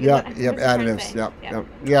A, so I'm like, yep, what's additives, yep.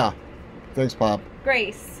 Yeah. Thanks, Bob.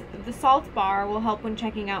 Grace, the salt bar will help when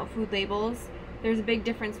checking out food labels. There's a big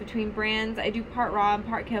difference between brands. I do part raw and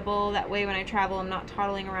part kibble. That way when I travel, I'm not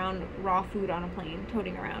toddling around raw food on a plane,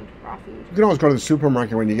 toting around raw food. You can always go to the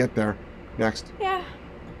supermarket when you get there. Next. Yeah.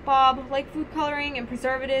 Bob, like food coloring and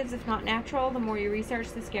preservatives, if not natural, the more you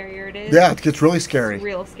research, the scarier it is. Yeah, it gets really scary. It's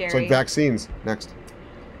real scary. It's like vaccines. Next.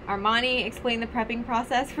 Armani, explain the prepping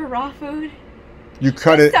process for raw food. You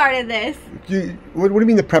cut Who it. started this? What do you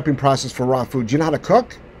mean the prepping process for raw food? Do you know how to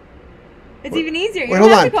cook? It's even easier. You Wait, don't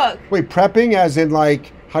hold have on. to cook. Wait, prepping as in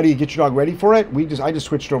like, how do you get your dog ready for it? I just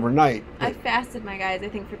switched overnight. I fasted my guys, I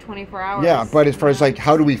think, for 24 hours. Yeah, but as far as like,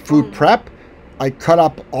 how do we food prep? I cut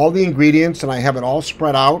up all the ingredients and I have it all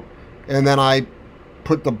spread out. And then I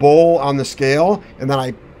put the bowl on the scale, and then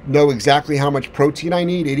I know exactly how much protein I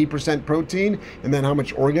need, 80% protein, and then how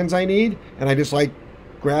much organs I need, and I just like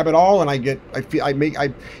grab it all, and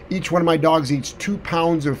each one of my dogs eats 2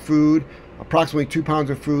 pounds of food, approximately 2 pounds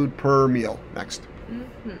of food per meal. Next.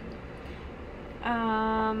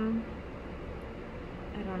 I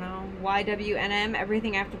don't know. YWNM,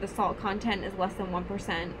 everything after the salt content is less than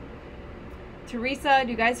 1%. Teresa,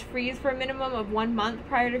 do you guys freeze for a minimum of 1 month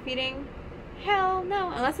prior to feeding? Hell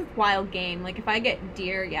no, unless it's wild game. Like if I get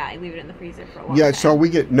deer, yeah, I leave it in the freezer for a long time. Yeah, so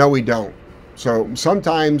we don't. So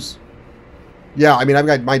sometimes Yeah, I mean, I've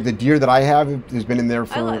got the deer that I have has been in there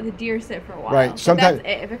I let for the deer sit for a while. Right, But sometimes- that's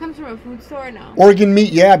it. If it comes from a food store, no. organ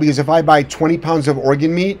meat. Yeah, because if I buy 20 pounds of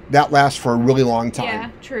organ meat, that lasts for a really long time. Yeah,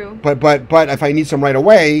 true. But if I need some right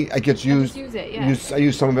away, I get Just used. use it, yeah. I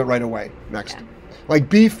use some of it right away. Next, Yeah. like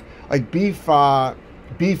beef. Was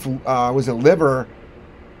it liver?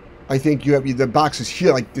 I think you have the box is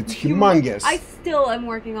here, like it's humongous. I still am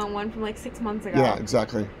working on one from like 6 months ago. Yeah,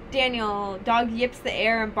 exactly. Daniel, dog yips the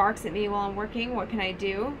air and barks at me while I'm working. What can I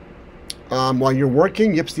do? While you're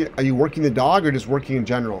working, are you working the dog or just working in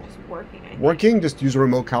general? Just working, I think. Working, just use a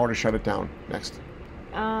remote collar to shut it down. Next.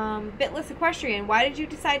 Bitless Equestrian, why did you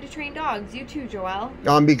decide to train dogs? You too, Joelle.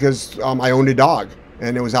 Because I owned a dog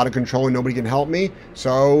and it was out of control and nobody can help me.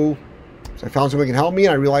 So I found someone who can help me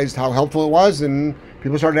and I realized how helpful it was and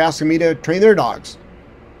people started asking me to train their dogs.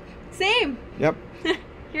 Same. Yep.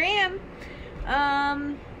 Here I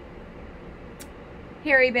am.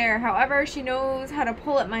 Harry Bear, however, she knows how to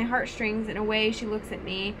pull at my heartstrings in a way. She looks at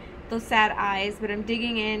me, those sad eyes, but I'm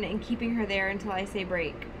digging in and keeping her there until I say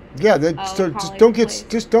break. Yeah, just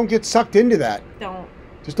don't get sucked into that.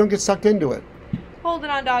 Just don't get sucked into it. Hold it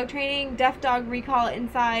on dog training. Deaf dog recall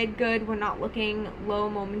inside. Good when not looking. Low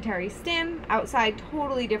momentary stim. Outside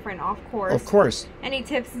totally different, off course. Of course. Any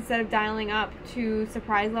tips instead of dialing up to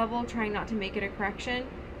surprise level, trying not to make it a correction?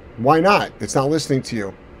 Why not? It's not listening to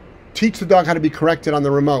you. Teach the dog how to be corrected on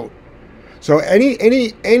the remote. So any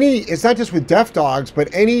it's not just with deaf dogs, but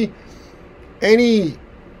any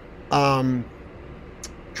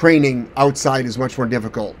training outside is much more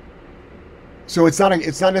difficult. So it's not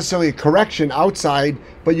necessarily a correction outside,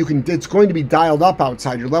 but it's going to be dialed up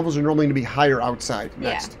outside. Your levels are normally going to be higher outside.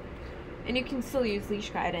 Next. Yeah. And you can still use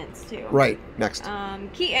leash guidance too. Right. Next.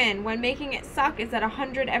 Keaton, when making it suck, is that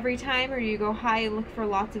 100 every time, or do you go high and look for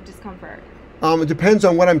lots of discomfort? It depends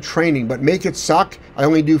on what I'm training, but make it suck, I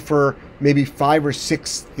only do for maybe 5 or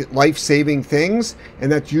 6 life-saving things,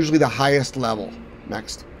 and that's usually the highest level.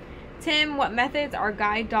 Next. Tim, what methods are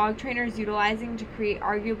guide dog trainers utilizing to create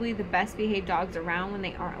arguably the best behaved dogs around when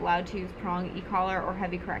they aren't allowed to use prong, e-collar, or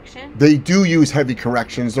heavy correction? They do use heavy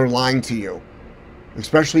corrections. They're lying to you.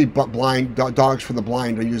 Especially blind dogs for the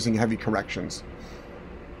blind are using heavy corrections.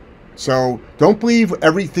 So don't believe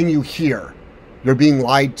everything you hear. You're being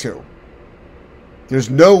lied to. There's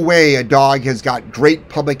no way a dog has got great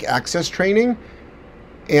public access training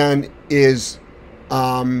and is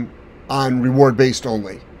on reward-based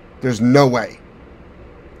only. There's no way.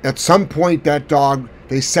 At some point,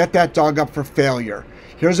 they set that dog up for failure.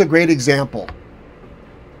 Here's a great example.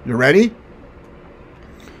 You ready?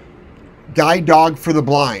 Guide dog for the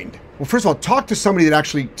blind. Well, first of all, talk to somebody that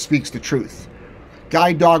actually speaks the truth.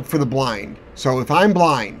 Guide dog for the blind. So if I'm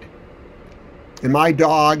blind and my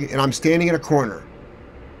dog, and I'm standing in a corner,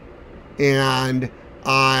 and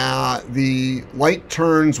the light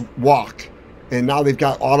turns walk, and now they've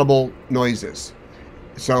got audible noises.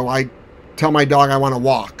 So I tell my dog I want to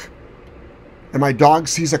walk, and my dog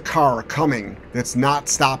sees a car coming that's not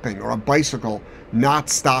stopping, or a bicycle not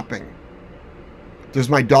stopping. Does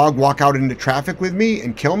my dog walk out into traffic with me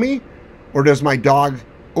and kill me? Or does my dog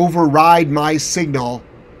override my signal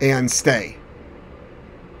and stay?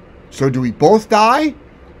 So do we both die?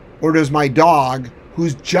 Or does my dog,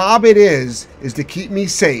 whose job it is to keep me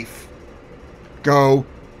safe, go,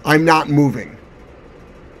 I'm not moving?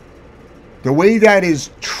 The way that is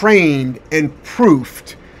trained and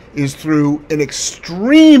proofed is through an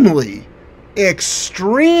extremely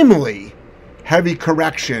heavy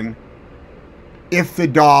correction if the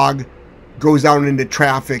dog goes out into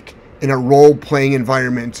traffic in a role-playing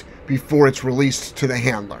environment before it's released to the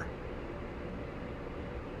handler.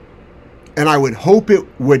 And I would hope it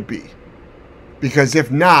would be, because if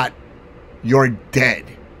not, you're dead.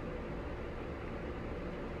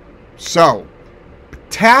 So,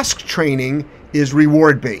 task training is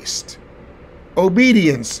reward-based.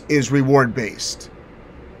 Obedience is reward-based.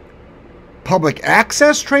 Public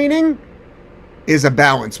access training is a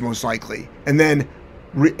balance, most likely. And then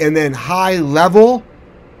high-level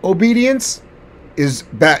obedience is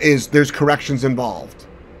there's corrections involved.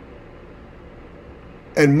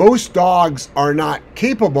 And most dogs are not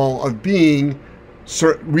capable of being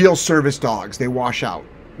real service dogs. They wash out.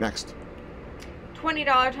 Next.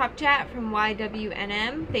 $20 top chat from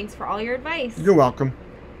YWNM. Thanks for all your advice. You're welcome.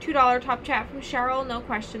 $2 top chat from Cheryl. No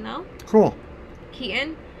question though. Cool.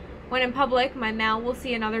 Keaton. When in public, my Mal will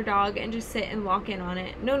see another dog and just sit and walk in on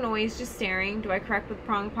it. No noise, just staring. Do I correct with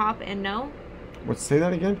prong pop and no? Say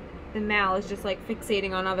that again? The Mal is just like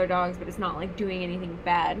fixating on other dogs, but it's not like doing anything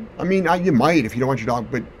bad. I mean, you might if you don't want your dog,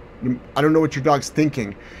 but I don't know what your dog's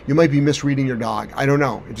thinking. You might be misreading your dog. I don't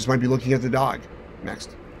know. It just might be looking at the dog.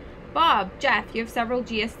 Next. Bob, Jeff, you have several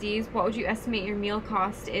GSDs. What would you estimate your meal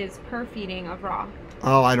cost is per feeding of raw?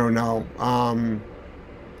 Oh, I don't know. I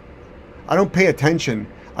don't pay attention.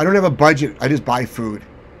 I don't have a budget. I just buy food.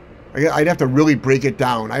 I'd have to really break it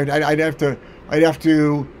down. I'd have to. I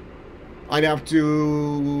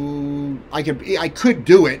could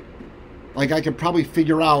do it. Like, I could probably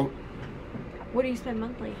figure out. What do you spend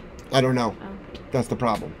monthly? I don't know. Oh. That's the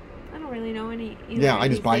problem. I don't really know any. Yeah, I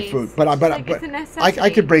just buy days. food. But It's a necessity. I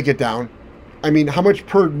could break it down. I mean, how much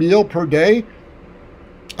per meal per day?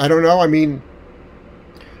 I don't know. I mean,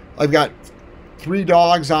 I've got 3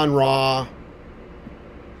 dogs on raw.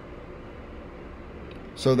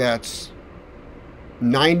 So that's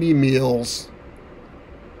 90 meals.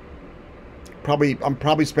 I'm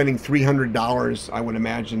probably spending $300, I would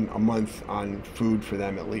imagine, a month on food for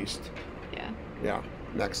them at least. Yeah. Yeah.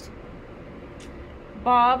 Next.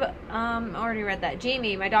 Bob, already read that.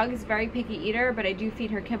 Jamie, my dog is a very picky eater, but I do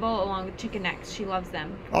feed her kibble along with chicken necks. She loves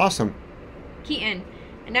them. Awesome. Keaton,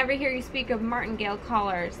 I never hear you speak of martingale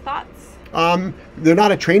collars. Thoughts? They're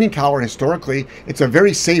not a training collar historically. It's a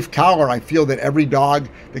very safe collar. I feel that every dog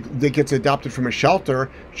that gets adopted from a shelter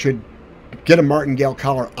should get a martingale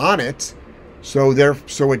collar on it, so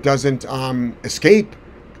it doesn't escape.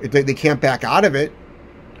 They can't back out of it.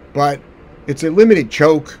 But it's a limited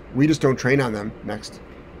choke. We just don't train on them. Next.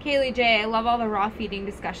 Kaylee J, I love all the raw feeding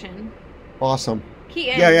discussion. Awesome.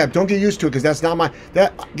 Keaton. Yeah. Don't get used to it because that's not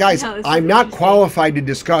guys. No, I'm not qualified to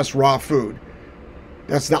discuss raw food.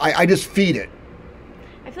 That's not. I just feed it.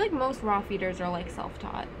 I feel like most raw feeders are like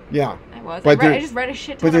self-taught. Yeah. I just read a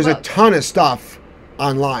shit ton But there's of a books. ton of stuff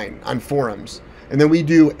online on forums, and then we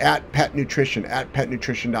do at Pet Nutrition at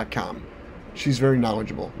petnutrition.com. She's very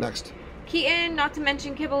knowledgeable. Next. Keaton, not to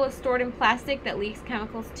mention kibble is stored in plastic that leaks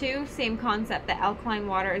chemicals too. Same concept that alkaline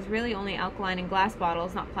water is really only alkaline in glass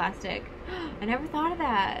bottles, not plastic. I never thought of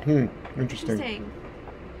that. Interesting.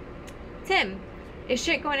 Tim, is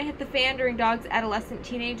shit going to hit the fan during dogs' adolescent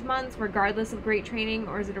teenage months, regardless of great training,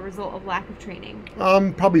 or is it a result of lack of training?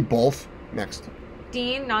 Probably both. Next.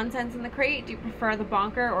 Dean, nonsense in the crate. Do you prefer the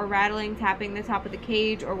bonker or rattling, tapping the top of the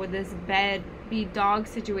cage, or would this bed be dog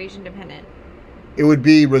situation dependent? It would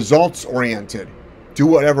be results oriented. Do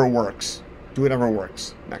whatever works.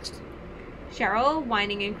 Next. Cheryl,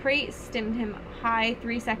 whining in crate, stimmed him high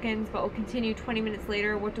 3 seconds, but will continue 20 minutes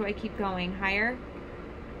later. What do I keep going? Higher?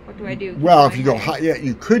 What do I do? Well, if you go high, yeah,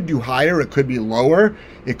 you could do higher. It could be lower.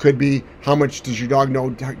 It could be how much does your dog know?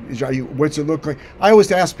 What's it look like? I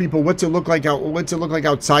always ask people, what's it look like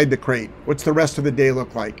outside the crate? What's the rest of the day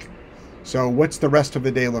look like? So, what's the rest of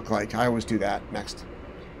the day look like? I always do that. Next.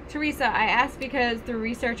 Teresa, I asked because through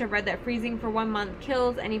research I've read that freezing for 1 month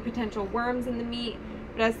kills any potential worms in the meat,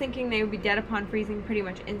 but I was thinking they would be dead upon freezing pretty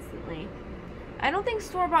much instantly. I don't think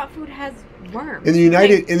store-bought food has worms. In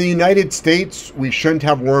the United States, we shouldn't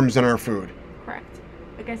have worms in our food. Correct.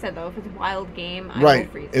 Like I said, though, if it's wild game, I Right.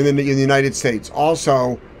 will freeze In it. the United States.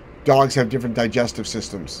 Also, dogs have different digestive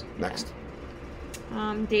systems. Next.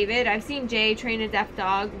 David, I've seen Jay train a deaf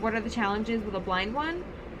dog. What are the challenges with a blind one?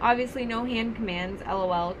 Obviously, no hand commands,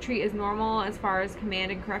 LOL. Treat as normal as far as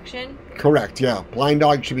command and correction. Correct, yeah. Blind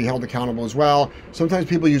dogs should be held accountable as well. Sometimes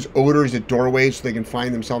people use odors at doorways so they can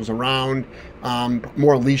find themselves around.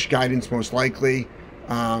 More leash guidance, most likely.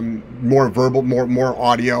 More verbal, more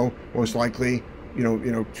audio, most likely.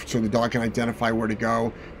 So the dog can identify where to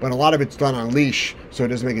go. But a lot of it's done on leash, so it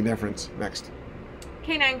doesn't make a difference. Next.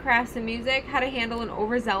 K9 Crafts and Music, how to handle an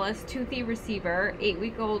overzealous, toothy receiver,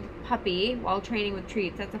 8-week-old puppy while training with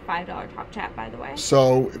treats. That's a $5 top chat, by the way.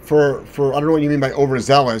 So for I don't know what you mean by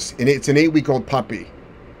overzealous, and it's an 8-week-old puppy.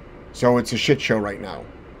 So it's a shit show right now.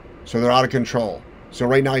 So they're out of control. So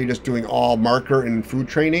right now you're just doing all marker and food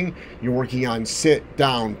training. You're working on sit,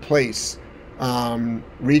 down, place,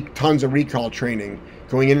 tons of recall training,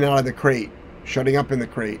 going in and out of the crate, shutting up in the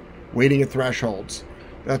crate, waiting at thresholds.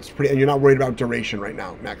 That's pretty, and you're not worried about duration right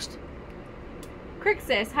now. Next.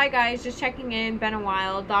 Crixus, hi guys, just checking in. Been a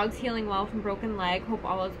while. Dog's healing well from broken leg. Hope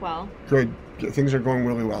all is well. Good. Things are going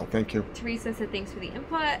really well. Thank you. Teresa said thanks for the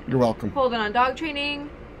input. You're welcome. Holding on dog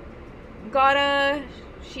training.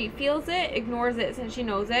 She feels it, ignores it since she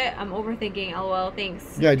knows it. I'm overthinking. LOL.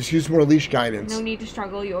 Thanks. Yeah, just use more leash guidance. No need to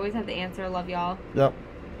struggle. You always have the answer. Love y'all. Yep.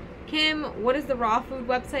 Kim, what is the raw food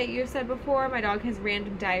website you've said before? My dog has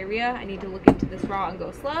random diarrhea. I need to look into this raw and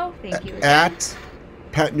go slow. Thank you. At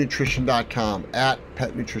petnutrition.com. At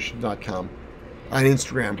petnutrition.com. On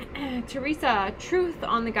Instagram. Teresa, truth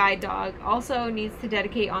on the guide dog. Also needs to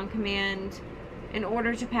dedicate on command in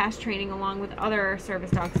order to pass training along with other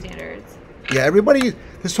service dog standards. Yeah,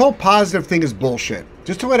 this whole positive thing is bullshit.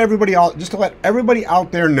 Just to let everybody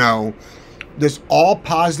out there know, this all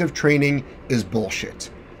positive training is bullshit.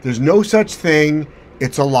 There's no such thing.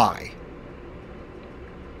 It's a lie.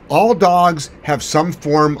 All dogs have some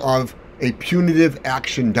form of a punitive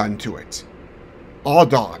action done to it. All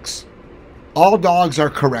dogs. All dogs are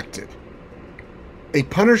corrected. A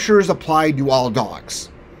punisher is applied to all dogs.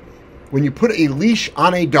 When you put a leash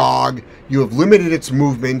on a dog, you have limited its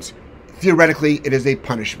movement. Theoretically, it is a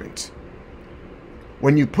punishment.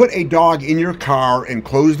 When you put a dog in your car and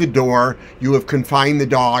close the door, you have confined the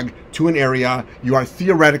dog to an area. You are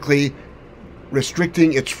theoretically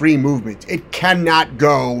restricting its free movement. It cannot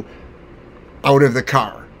go out of the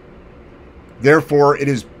car. Therefore, it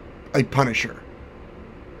is a punisher.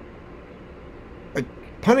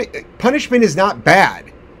 Punishment is not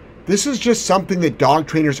bad. This is just something that dog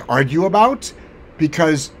trainers argue about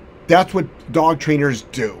because that's what dog trainers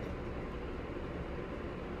do.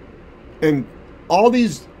 And all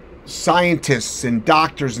these scientists and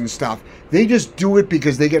doctors and stuff, they just do it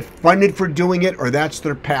because they get funded for doing it, or that's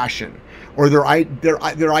their passion, or their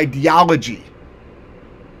ideology.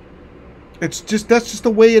 That's just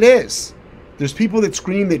the way it is. There's people that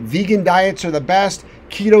scream that vegan diets are the best,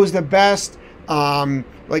 keto is the best,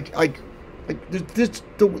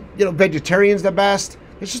 vegetarian's the best.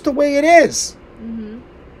 It's just the way it is. Mm-hmm.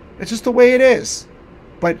 It's just the way it is.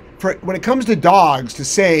 But when it comes to dogs, to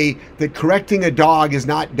say that correcting a dog is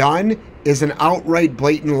not done is an outright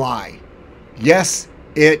blatant lie. Yes,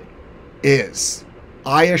 it is.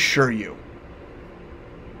 I assure you.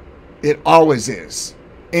 It always is.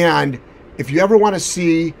 And if you ever want to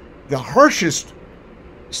see the harshest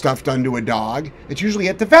stuff done to a dog, it's usually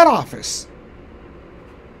at the vet office.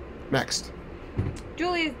 Next.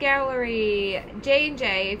 Julie's Gallery.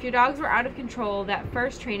 J&J, if your dogs were out of control that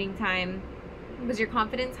first training time, was your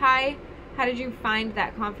confidence high? How did you find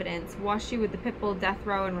that confidence? Washed you with the Pitbull Death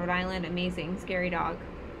Row in Rhode Island. Amazing. Scary dog.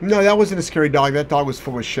 No, that wasn't a scary dog. That dog was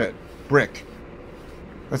full of shit. Brick.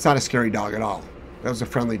 That's not a scary dog at all. That was a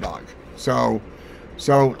friendly dog. I'm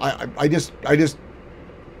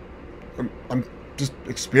just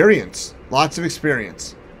experience. Lots of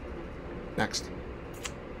experience. Next.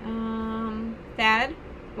 Thad,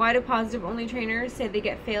 why do positive only trainers say they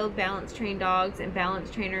get failed balance trained dogs and balance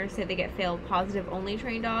trainers say they get failed positive only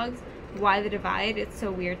trained dogs? Why the divide? It's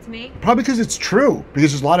so weird to me. Probably because it's true.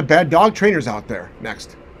 Because there's a lot of bad dog trainers out there.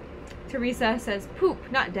 Next. Teresa says poop,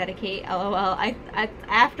 not dedicate. LOL.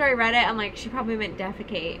 After I read it, I'm like, she probably meant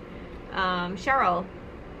defecate. Cheryl,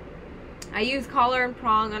 I use collar and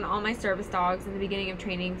prong on all my service dogs in the beginning of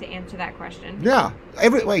training to answer that question. Yeah.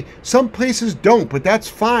 Some places don't, but that's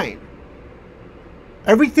fine.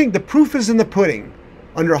 Everything, the proof is in the pudding.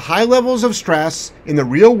 Under high levels of stress in the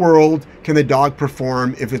real world, can the dog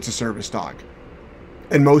perform if it's a service dog?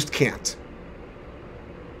 And most can't.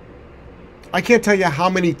 I can't tell you how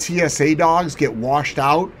many TSA dogs get washed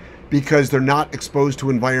out because they're not exposed to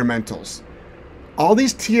environmentals. All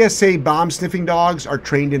these TSA bomb sniffing dogs are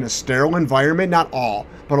trained in a sterile environment. Not all,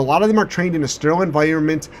 but a lot of them are trained in a sterile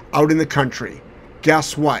environment out in the country.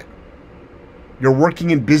 Guess what? You're working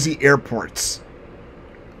in busy airports.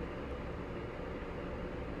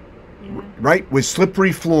 Yeah. Right? With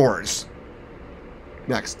slippery floors.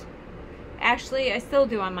 Next. Actually, I still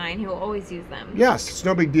do on mine. He will always use them. Yes, it's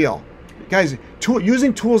no big deal. Guys,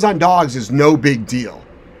 using tools on dogs is no big deal.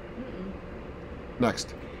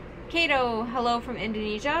 Next. Kato, hello from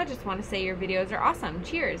Indonesia. Just want to say your videos are awesome.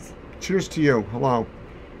 Cheers. Cheers to you. Hello.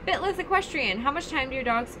 Bitless Equestrian, how much time do your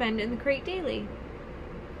dogs spend in the crate daily?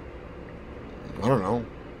 I don't know.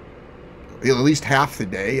 At least half the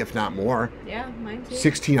day, if not more. Yeah, mine too.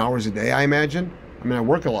 16 hours a day, I imagine. I mean, I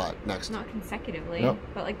work a lot. Next. Not consecutively, yep.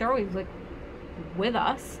 But like they're always like with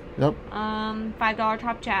us. Yep. $5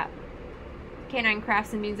 top chat. Canine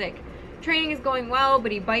Crafts and Music. Training is going well,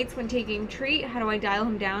 but he bites when taking treat. How do I dial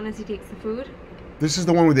him down as he takes the food? This is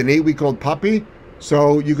the one with an 8-week-old puppy.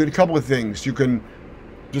 So you could, a couple of things. You can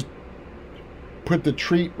just put the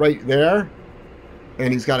treat right there,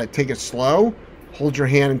 and he's got to take it slow. Hold your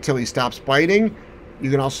hand until he stops biting.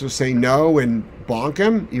 You can also say no and bonk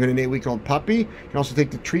him, even an 8-week-old puppy. You can also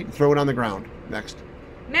take the treat and throw it on the ground. Next.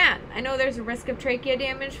 Matt, I know there's a risk of trachea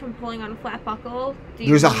damage from pulling on a flat buckle.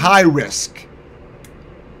 There's a high risk.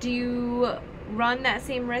 Do you run that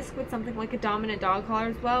same risk with something like a dominant dog collar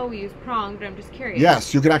as well? We use prong, but I'm just curious.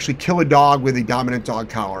 Yes, you can actually kill a dog with a dominant dog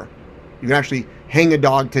collar. You can actually hang a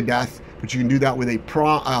dog to death, but you can do that with a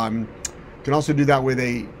prong. You can also do that with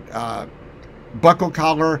a buckle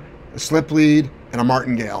collar, a slip lead, and a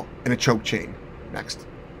martingale, and a choke chain. Next.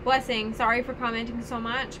 Blessing, sorry for commenting so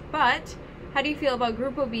much, but how do you feel about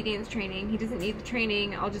group obedience training? He doesn't need the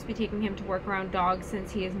training. I'll just be taking him to work around dogs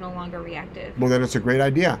since he is no longer reactive. Well, then it's a great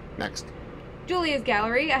idea. Next. Julia's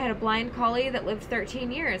Gallery. I had a blind collie that lived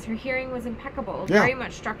 13 years. Her hearing was impeccable. Yeah. Very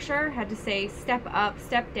much structure. Had to say step up,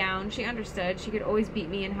 step down. She understood. She could always beat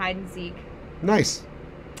me in hide and seek. Nice.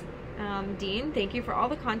 Dean, thank you for all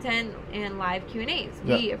the content and live Q&As.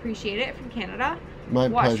 We appreciate it. From Canada. My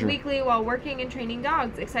Watched pleasure. weekly while working and training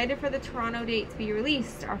dogs. Excited for the Toronto date to be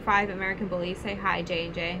released. Our 5 American bullies. Say hi,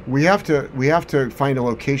 J&J. We have to find a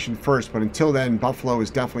location first, but until then, Buffalo is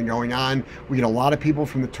definitely going on. We get a lot of people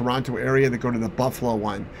from the Toronto area that go to the Buffalo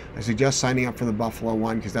one. I suggest signing up for the Buffalo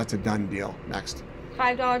one because that's a done deal. Next.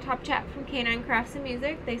 $5 top chat from Canine Crafts and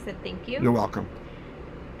Music. They said thank you. You're welcome.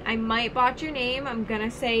 I might botch your name. I'm gonna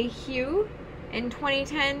say Hugh. In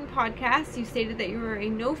 2010 podcast, you stated that you were a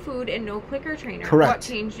no food and no clicker trainer. Correct. What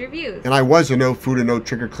changed your views? And I was a no food and no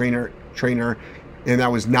trigger trainer, and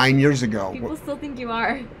that was 9 years ago. People still think you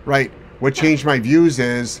are. Right. What changed my views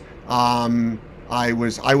is I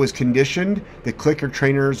was conditioned that clicker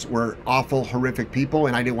trainers were awful, horrific people,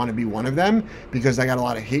 and I didn't want to be one of them because I got a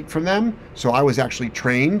lot of hate from them. So I was actually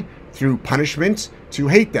trained through punishment to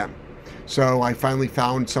hate them. So I finally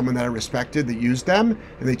found someone that I respected that used them,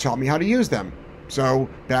 and they taught me how to use them. So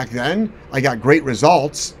back then, I got great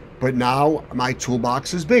results, but now my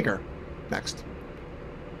toolbox is bigger. Next.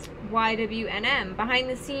 YWNM. Behind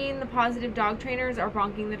the scene, the positive dog trainers are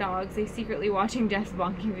bonking the dogs. They secretly watching Jeff's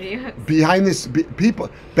bonking videos. Behind this, people,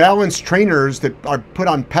 balanced trainers that are put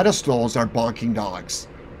on pedestals are bonking dogs.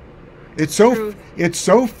 It's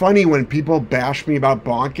so funny when people bash me about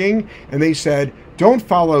bonking, and they said, "Don't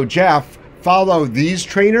follow Jeff, follow these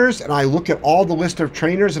trainers." And I look at all the list of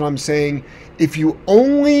trainers, and I'm saying, if you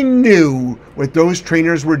only knew what those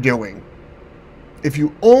trainers were doing, if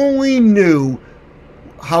you only knew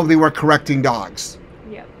how they were correcting dogs,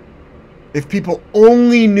 Yep. if people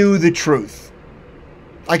only knew the truth,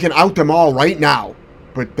 I can out them all right now,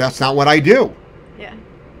 but that's not what I do. Yeah.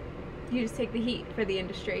 You just take the heat for the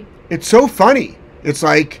industry. It's so funny. It's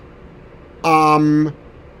like,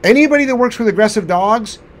 anybody that works with aggressive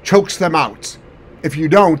dogs chokes them out. If you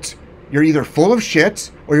don't, you're either full of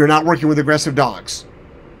shit or you're not working with aggressive dogs.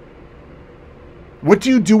 What do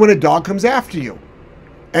you do when a dog comes after you?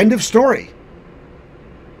 End of story.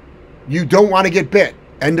 You don't want to get bit.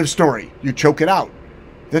 End of story. You choke it out.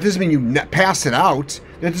 That doesn't mean you pass it out.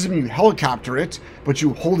 That doesn't mean you helicopter it, but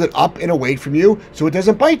you hold it up and away from you so it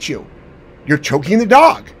doesn't bite you. You're choking the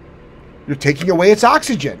dog. You're taking away its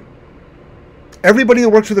oxygen. Everybody that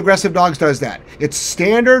works with aggressive dogs does that. It's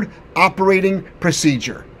standard operating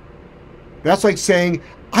procedure. That's like saying,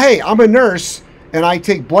 hey, I'm a nurse and I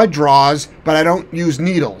take blood draws, but I don't use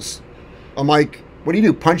needles. I'm like, what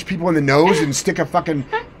do? Punch people in the nose and stick a fucking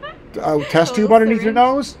test tube underneath your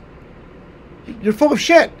nose? You're full of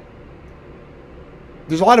shit.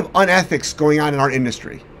 There's a lot of unethics going on in our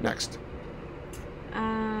industry. Next.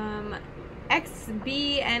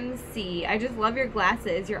 XBMC. I just love your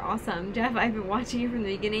glasses. You're awesome. Jeff, I've been watching you from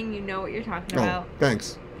the beginning. You know what you're talking about.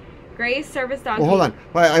 Thanks. Grace, service dog. Well, hold on.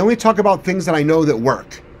 I only talk about things that I know that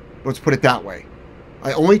work. Let's put it that way.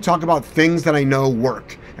 I only talk about things that I know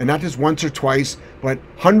work. And not just once or twice, but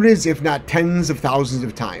hundreds, if not tens of thousands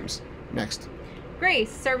of times. Next.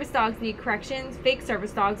 Grace, service dogs need corrections. Fake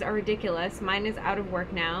service dogs are ridiculous. Mine is out of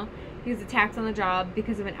work now. He was attacked on the job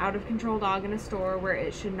because of an out-of-control dog in a store where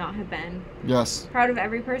it should not have been. Yes. Proud of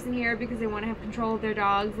every person here because they want to have control of their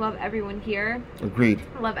dogs. Love everyone here. Agreed.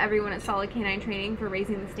 Love everyone at Solid Canine Training for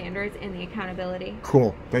raising the standards and the accountability.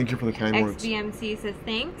 Cool. Thank you for the kind words. XBMC says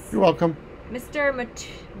thanks. You're welcome. Mr.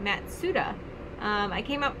 Matsuda. I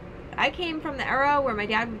came from the era where my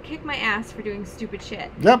dad would kick my ass for doing stupid shit.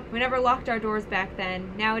 Yep. We never locked our doors back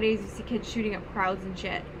then. Nowadays you see kids shooting up crowds and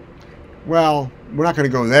shit. Well, we're not going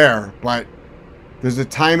to go there, but there's a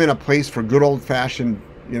time and a place for good old-fashioned,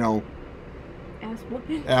 Ass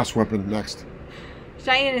whooping. ass whipping. Next.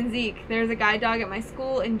 Cheyenne and Zeke. There's a guide dog at my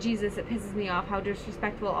school, and Jesus, it pisses me off how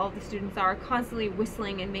disrespectful all the students are, constantly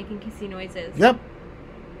whistling and making kissy noises. Yep.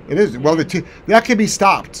 It is. Well, that can be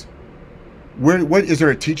stopped. What is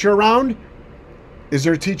there a teacher around? Is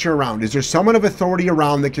there a teacher around? Is there someone of authority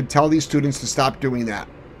around that can tell these students to stop doing that?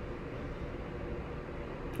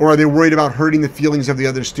 Or are they worried about hurting the feelings of the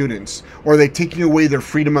other students? Or are they taking away their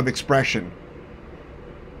freedom of expression?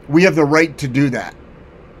 We have the right to do that.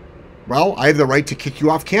 Well, I have the right to kick you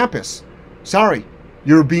off campus. Sorry,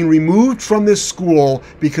 you're being removed from this school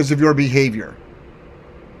because of your behavior.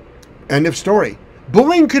 End of story.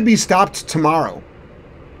 Bullying could be stopped tomorrow.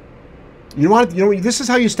 This is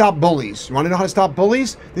how you stop bullies. You want to know how to stop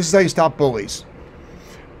bullies? This is how you stop bullies.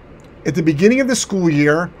 At the beginning of the school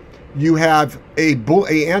year, you have a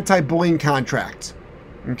anti-bullying contract.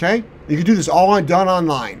 Okay? You can do this all done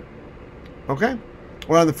online. Okay?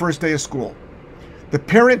 Or on the first day of school. The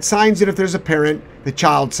parent signs it if there's a parent. The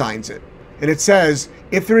child signs it. And it says,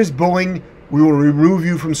 if there is bullying, we will remove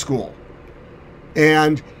you from school.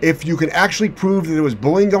 And if you can actually prove that there was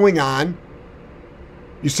bullying going on,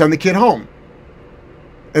 you send the kid home.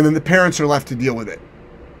 And then the parents are left to deal with it.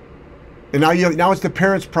 And now it's the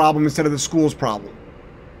parents' problem instead of the school's problem.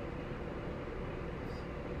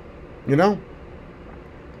 You know?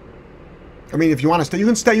 I mean, if you want to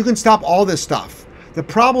you can stop all this stuff. The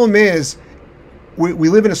problem is we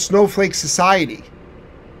live in a snowflake society.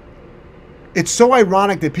 It's so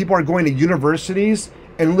ironic that people are going to universities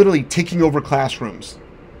and literally taking over classrooms.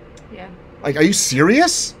 Yeah. Like, are you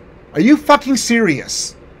serious? Are you fucking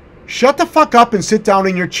serious? Shut the fuck up and sit down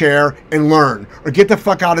in your chair and learn, or get the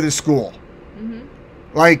fuck out of the school. Mm-hmm.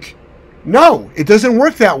 Like, no, it doesn't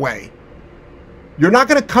work that way. You're not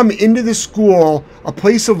going to come into the school, a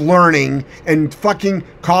place of learning, and fucking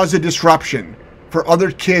cause a disruption for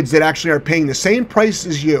other kids that actually are paying the same price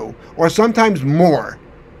as you, or sometimes more.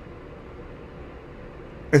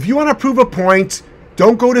 If you want to prove a point,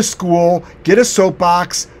 don't go to school, get a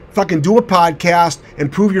soapbox, fucking do a podcast, and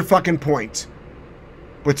prove your fucking point.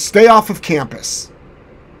 But stay off of campus.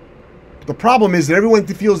 The problem is that everyone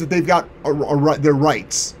feels that they've got their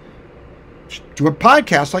rights. Do a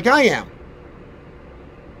podcast like I am.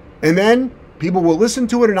 And then people will listen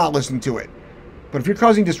to it or not listen to it. But if you're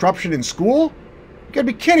causing disruption in school, you gotta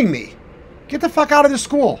be kidding me. Get the fuck out of the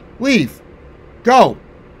school. Leave. Go.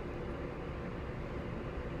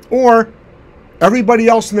 Or everybody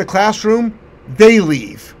else in the classroom, they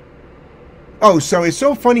leave. Oh, so it's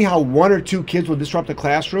so funny how one or two kids will disrupt the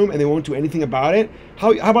classroom and they won't do anything about it.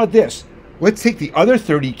 How about this? Let's take the other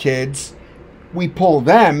 30 kids, we pull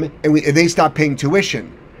them, and they stop paying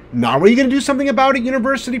tuition. Now are you going to do something about it,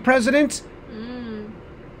 university president?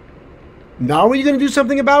 Now are you going to do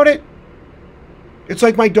something about it? It's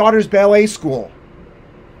like my daughter's ballet school.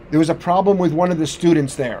 There was a problem with one of the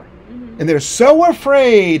students there. And they're so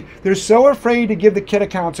afraid to give the kid a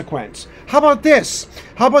consequence. How about this?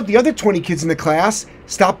 How about the other 20 kids in the class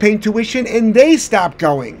stop paying tuition and they stop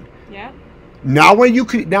going? Yeah. Now are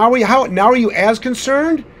you as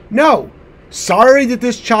concerned? No. Sorry that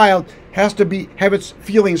this child has to have its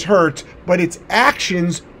feelings hurt, but its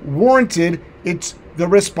actions warranted the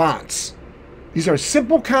response. These are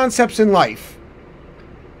simple concepts in life.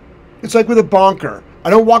 It's like with a bonker. I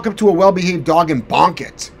don't walk up to a well-behaved dog and bonk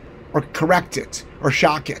it, or correct it, or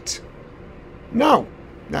shock it. No.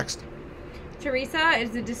 Next. Teresa, it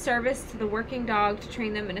is a disservice to the working dog to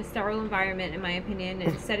train them in a sterile environment, in my opinion,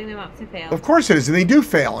 and setting them up to fail. Of course it is, and they do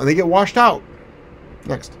fail, and they get washed out.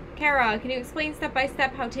 Next. Kara, can you explain step by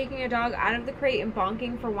step how taking a dog out of the crate and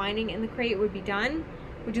bonking for whining in the crate would be done?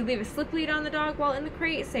 Would you leave a slip lead on the dog while in the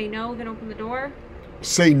crate? Say no, then open the door?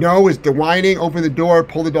 Say no is the whining, open the door,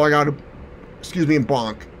 pull the dog out, and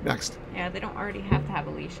bonk. Next. Yeah, they don't already have to have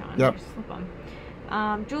a leash on. Yep. Just slip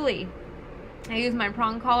them. Julie, I use my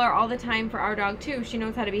prong collar all the time for our dog too. She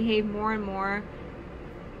knows how to behave more and more.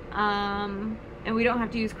 And we don't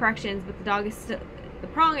have to use corrections, but the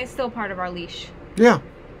prong is still part of our leash. Yeah.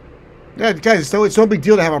 Yeah, guys, it's no big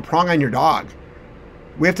deal to have a prong on your dog.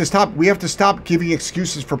 We have to stop giving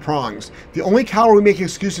excuses for prongs. The only collar we make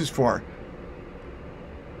excuses for.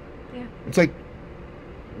 Yeah. It's like,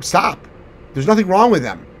 stop. There's nothing wrong with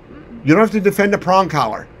them. You don't have to defend a prong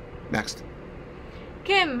collar. Next.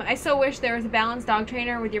 Kim, I so wish there was a balanced dog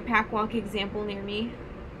trainer with your pack walk example near me.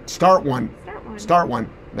 Start one.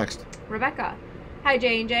 Next. Rebecca. Hi,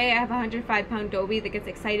 J&J. I have a 105-pound Dobie that gets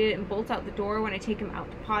excited and bolts out the door when I take him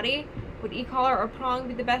out to potty. Would e-collar or prong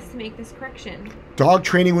be the best to make this correction? Dog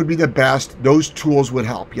training would be the best. Those tools would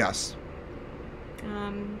help, yes.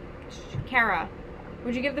 Kara,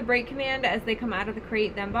 would you give the break command as they come out of the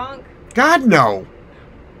crate, then bonk? God, no.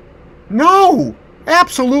 No,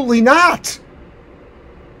 absolutely not.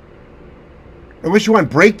 Unless you want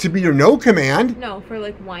break to be your no command. No, for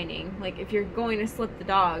like whining. Like if you're going to slip the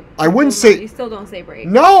dog. I wouldn't say. You still don't say break.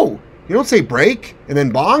 No, you don't say break and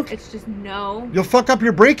then bonk. It's just no. You'll fuck up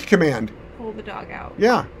your break command. Pull the dog out.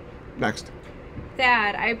 Yeah. Next.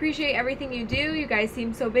 Dad, I appreciate everything you do. You guys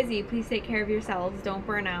seem so busy. Please take care of yourselves. Don't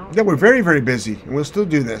burn out. Yeah, we're very, very busy, and we'll still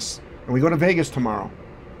do this. And we go to Vegas tomorrow.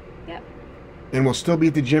 Yep. And we'll still be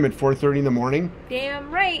at the gym at 4:30 in the morning. Damn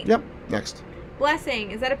right. Yep. Next. Blessing,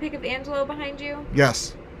 is that a pic of Angelo behind you?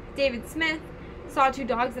 Yes. David Smith, saw two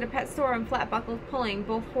dogs at a pet store on flat buckles pulling,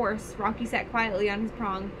 both horse. Rocky sat quietly on his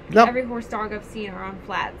prong. Yep. Every horse dog I've seen are on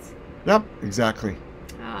flats. Yep, exactly.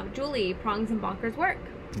 Julie, prongs and bonkers work.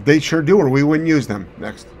 They sure do, or we wouldn't use them.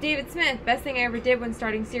 Next. David Smith, best thing I ever did when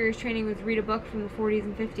starting serious training was read a book from the 40s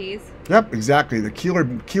and 50s. Yep, exactly. The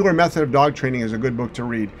Keeler Method of Dog Training is a good book to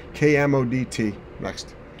read. KMODT.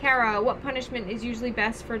 Next. Kara, what punishment is usually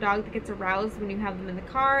best for a dog that gets aroused when you have them in the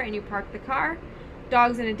car and you park the car?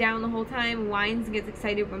 Dog's in a down the whole time, whines and gets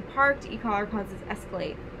excited when parked. E-collar causes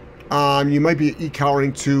escalate. You might be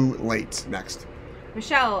e-collaring too late. Next.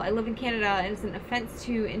 Michelle, I live in Canada and it's an offense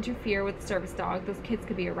to interfere with the service dog. Those kids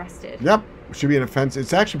could be arrested. Yep. It should be an offense.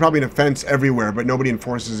 It's actually probably an offense everywhere, but nobody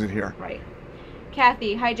enforces it here. Right.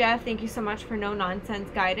 Kathy, hi Jeff. Thank you so much for no-nonsense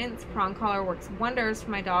guidance. Prong collar works wonders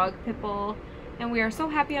for my dog, Pitbull, and we are so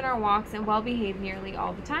happy on our walks and well-behaved nearly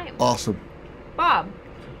all the time. Awesome. Bob,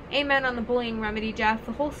 amen on the bullying remedy, Jeff.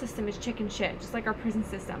 The whole system is chicken shit, just like our prison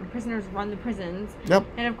system. Prisoners run the prisons. Yep.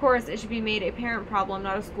 And of course, it should be made a parent problem,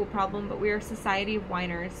 not a school problem, but we are a society of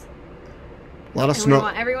whiners. A lot of and we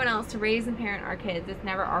want everyone else to raise and parent our kids. It's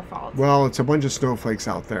never our fault. Well, it's a bunch of snowflakes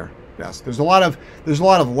out there. Yes, there's a lot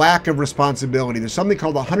of lack of responsibility. There's something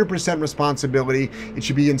called 100% responsibility. It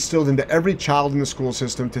should be instilled into every child in the school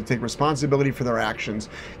system to take responsibility for their actions.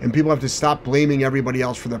 And people have to stop blaming everybody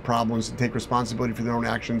else for their problems and take responsibility for their own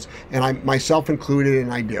actions. And I, myself included,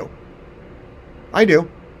 and I do. I do.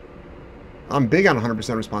 I'm big on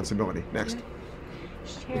 100% responsibility. Next.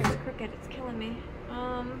 Chair is crooked. It's killing me.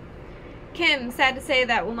 Kim, sad to say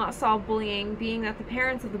that will not solve bullying, being that the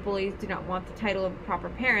parents of the bullies do not want the title of a proper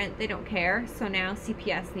parent. They don't care, so now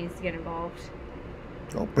CPS needs to get involved.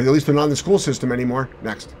 Oh, but at least they're not in the school system anymore.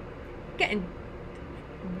 Next. Getting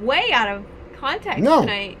way out of context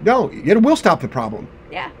tonight. No, it will stop the problem.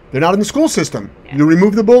 Yeah. They're not in the school system. Yeah. You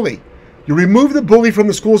remove the bully. You remove the bully from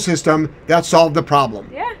the school system, that solved the problem.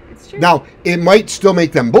 Yeah, it's true. Now, it might still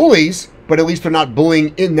make them bullies, but at least they're not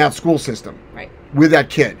bullying in that school system. Right. With that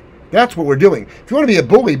kid. That's what we're doing. If you want to be a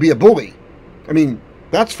bully, be a bully. I mean,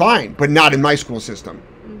 that's fine, but not in my school system.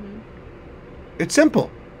 Mm-hmm. It's simple.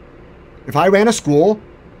 If I ran a school,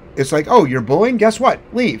 it's like, oh, you're bullying? Guess what?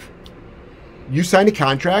 Leave. You signed a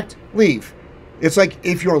contract, leave. It's like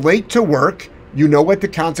if you're late to work, you know what the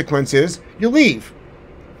consequence is, you leave.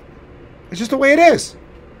 It's just the way it is.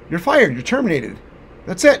 You're fired. You're terminated.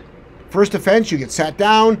 That's it. First offense, you get sat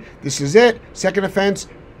down. This is it. Second offense,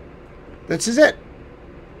 this is it.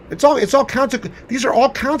 It's all these are all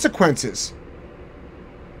consequences.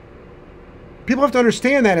 People have to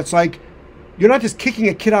understand that it's like you're not just kicking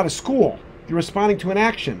a kid out of school. You're responding to an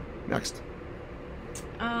action. Next.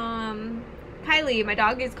 Kylie, my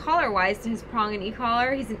dog is collar-wise to his prong and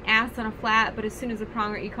e-collar. He's an ass on a flat, but as soon as the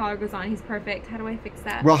prong or e-collar goes on, he's perfect. How do I fix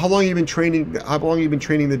that? Well, how long have you been training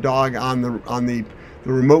the dog on the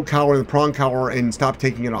remote collar and the prong collar and stop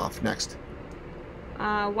taking it off? Next.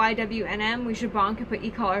 YWNM, we should bonk and put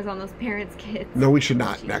e-collars on those parents' kids. No, we should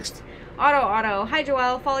not. Next. Otto. Hi,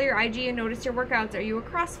 Joelle. Follow your IG and notice your workouts. Are you a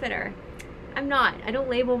CrossFitter? I'm not. I don't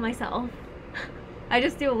label myself. I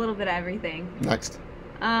just do a little bit of everything. Next.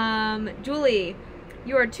 Julie,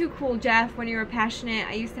 you are too cool, Jeff. When you were passionate,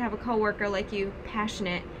 I used to have a coworker like you,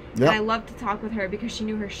 passionate. Yep. And I loved to talk with her because she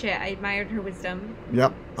knew her shit. I admired her wisdom.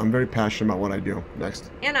 Yep, I'm very passionate about what I do.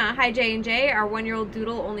 Next. Anna, hi J&J. Our 1-year-old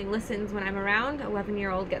Doodle only listens when I'm around.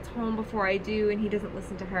 11-year-old gets home before I do, and he doesn't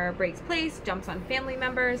listen to her. Breaks place, jumps on family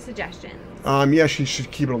members. Suggestions. Yeah, she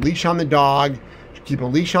should keep a leash on the dog. Keep a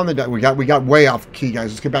leash on the dog. We got way off key,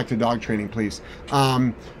 guys. Let's get back to dog training, please.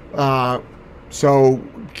 So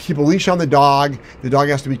keep a leash on the dog. The dog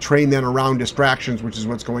has to be trained then around distractions, which is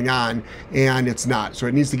what's going on, and it's not. So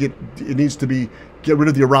it needs to get rid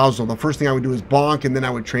of the arousal. The first thing I would do is bonk, and then I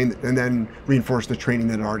would train and then reinforce the training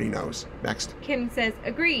that it already knows. Next. Kim says,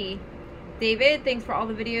 agree. David, thanks for all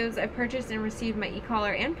the videos I've purchased and received my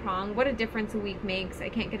e-collar and prong. What a difference a week makes. I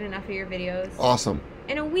can't get enough of your videos. Awesome.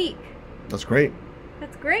 In a week. That's great.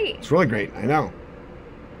 That's great. It's really great. I know.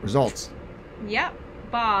 Results. Yep.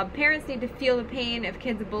 Bob, parents need to feel the pain if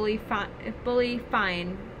kids bully.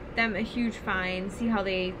 Fine them a huge fine. See how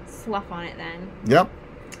they slough on it then. Yep.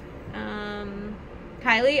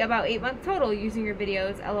 Kylie, about 8 months total using your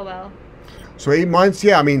videos. LOL. So 8 months,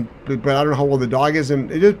 yeah. I mean, but I don't know how old the dog is,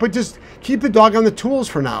 but just keep the dog on the tools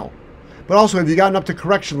for now. But also, have you gotten up to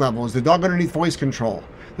correction level? Is the dog underneath voice control?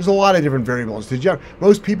 There's a lot of different variables.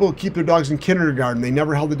 Most people keep their dogs in kindergarten. They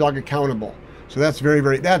never held the dog accountable. So that's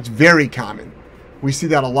very common. We see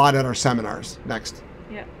that a lot at our seminars. Next.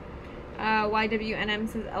 Yep. YWNM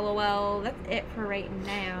says LOL. That's it for right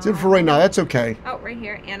now. That's it for right now. That's okay. Oh, right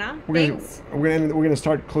here. Anna, thanks. We're gonna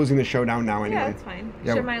start closing the show down now anyway. Yeah, that's fine.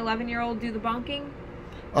 Yeah. Should my 11-year-old do the bonking?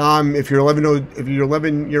 If your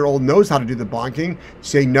 11-year-old knows how to do the bonking,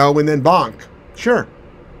 say no and then bonk. Sure.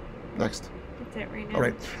 Next. That's it right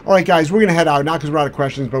now. All right, guys. We're gonna head out, not because we're out of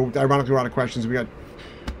questions, but ironically we're out of questions. We got,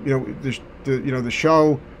 the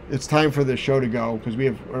show. It's time for the show to go because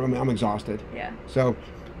I'm exhausted. Yeah. So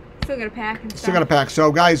Still got to pack and stuff. Still got to pack.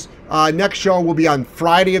 So, guys, next show will be on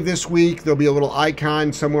Friday of this week. There'll be a little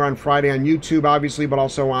icon somewhere on Friday on YouTube, obviously, but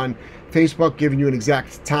also on Facebook, giving you an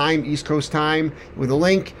exact time, East Coast time, with a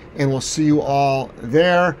link, and we'll see you all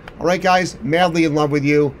there. All right, guys, madly in love with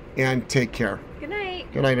you, and take care. Good night.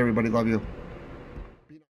 Good night, everybody. Love you.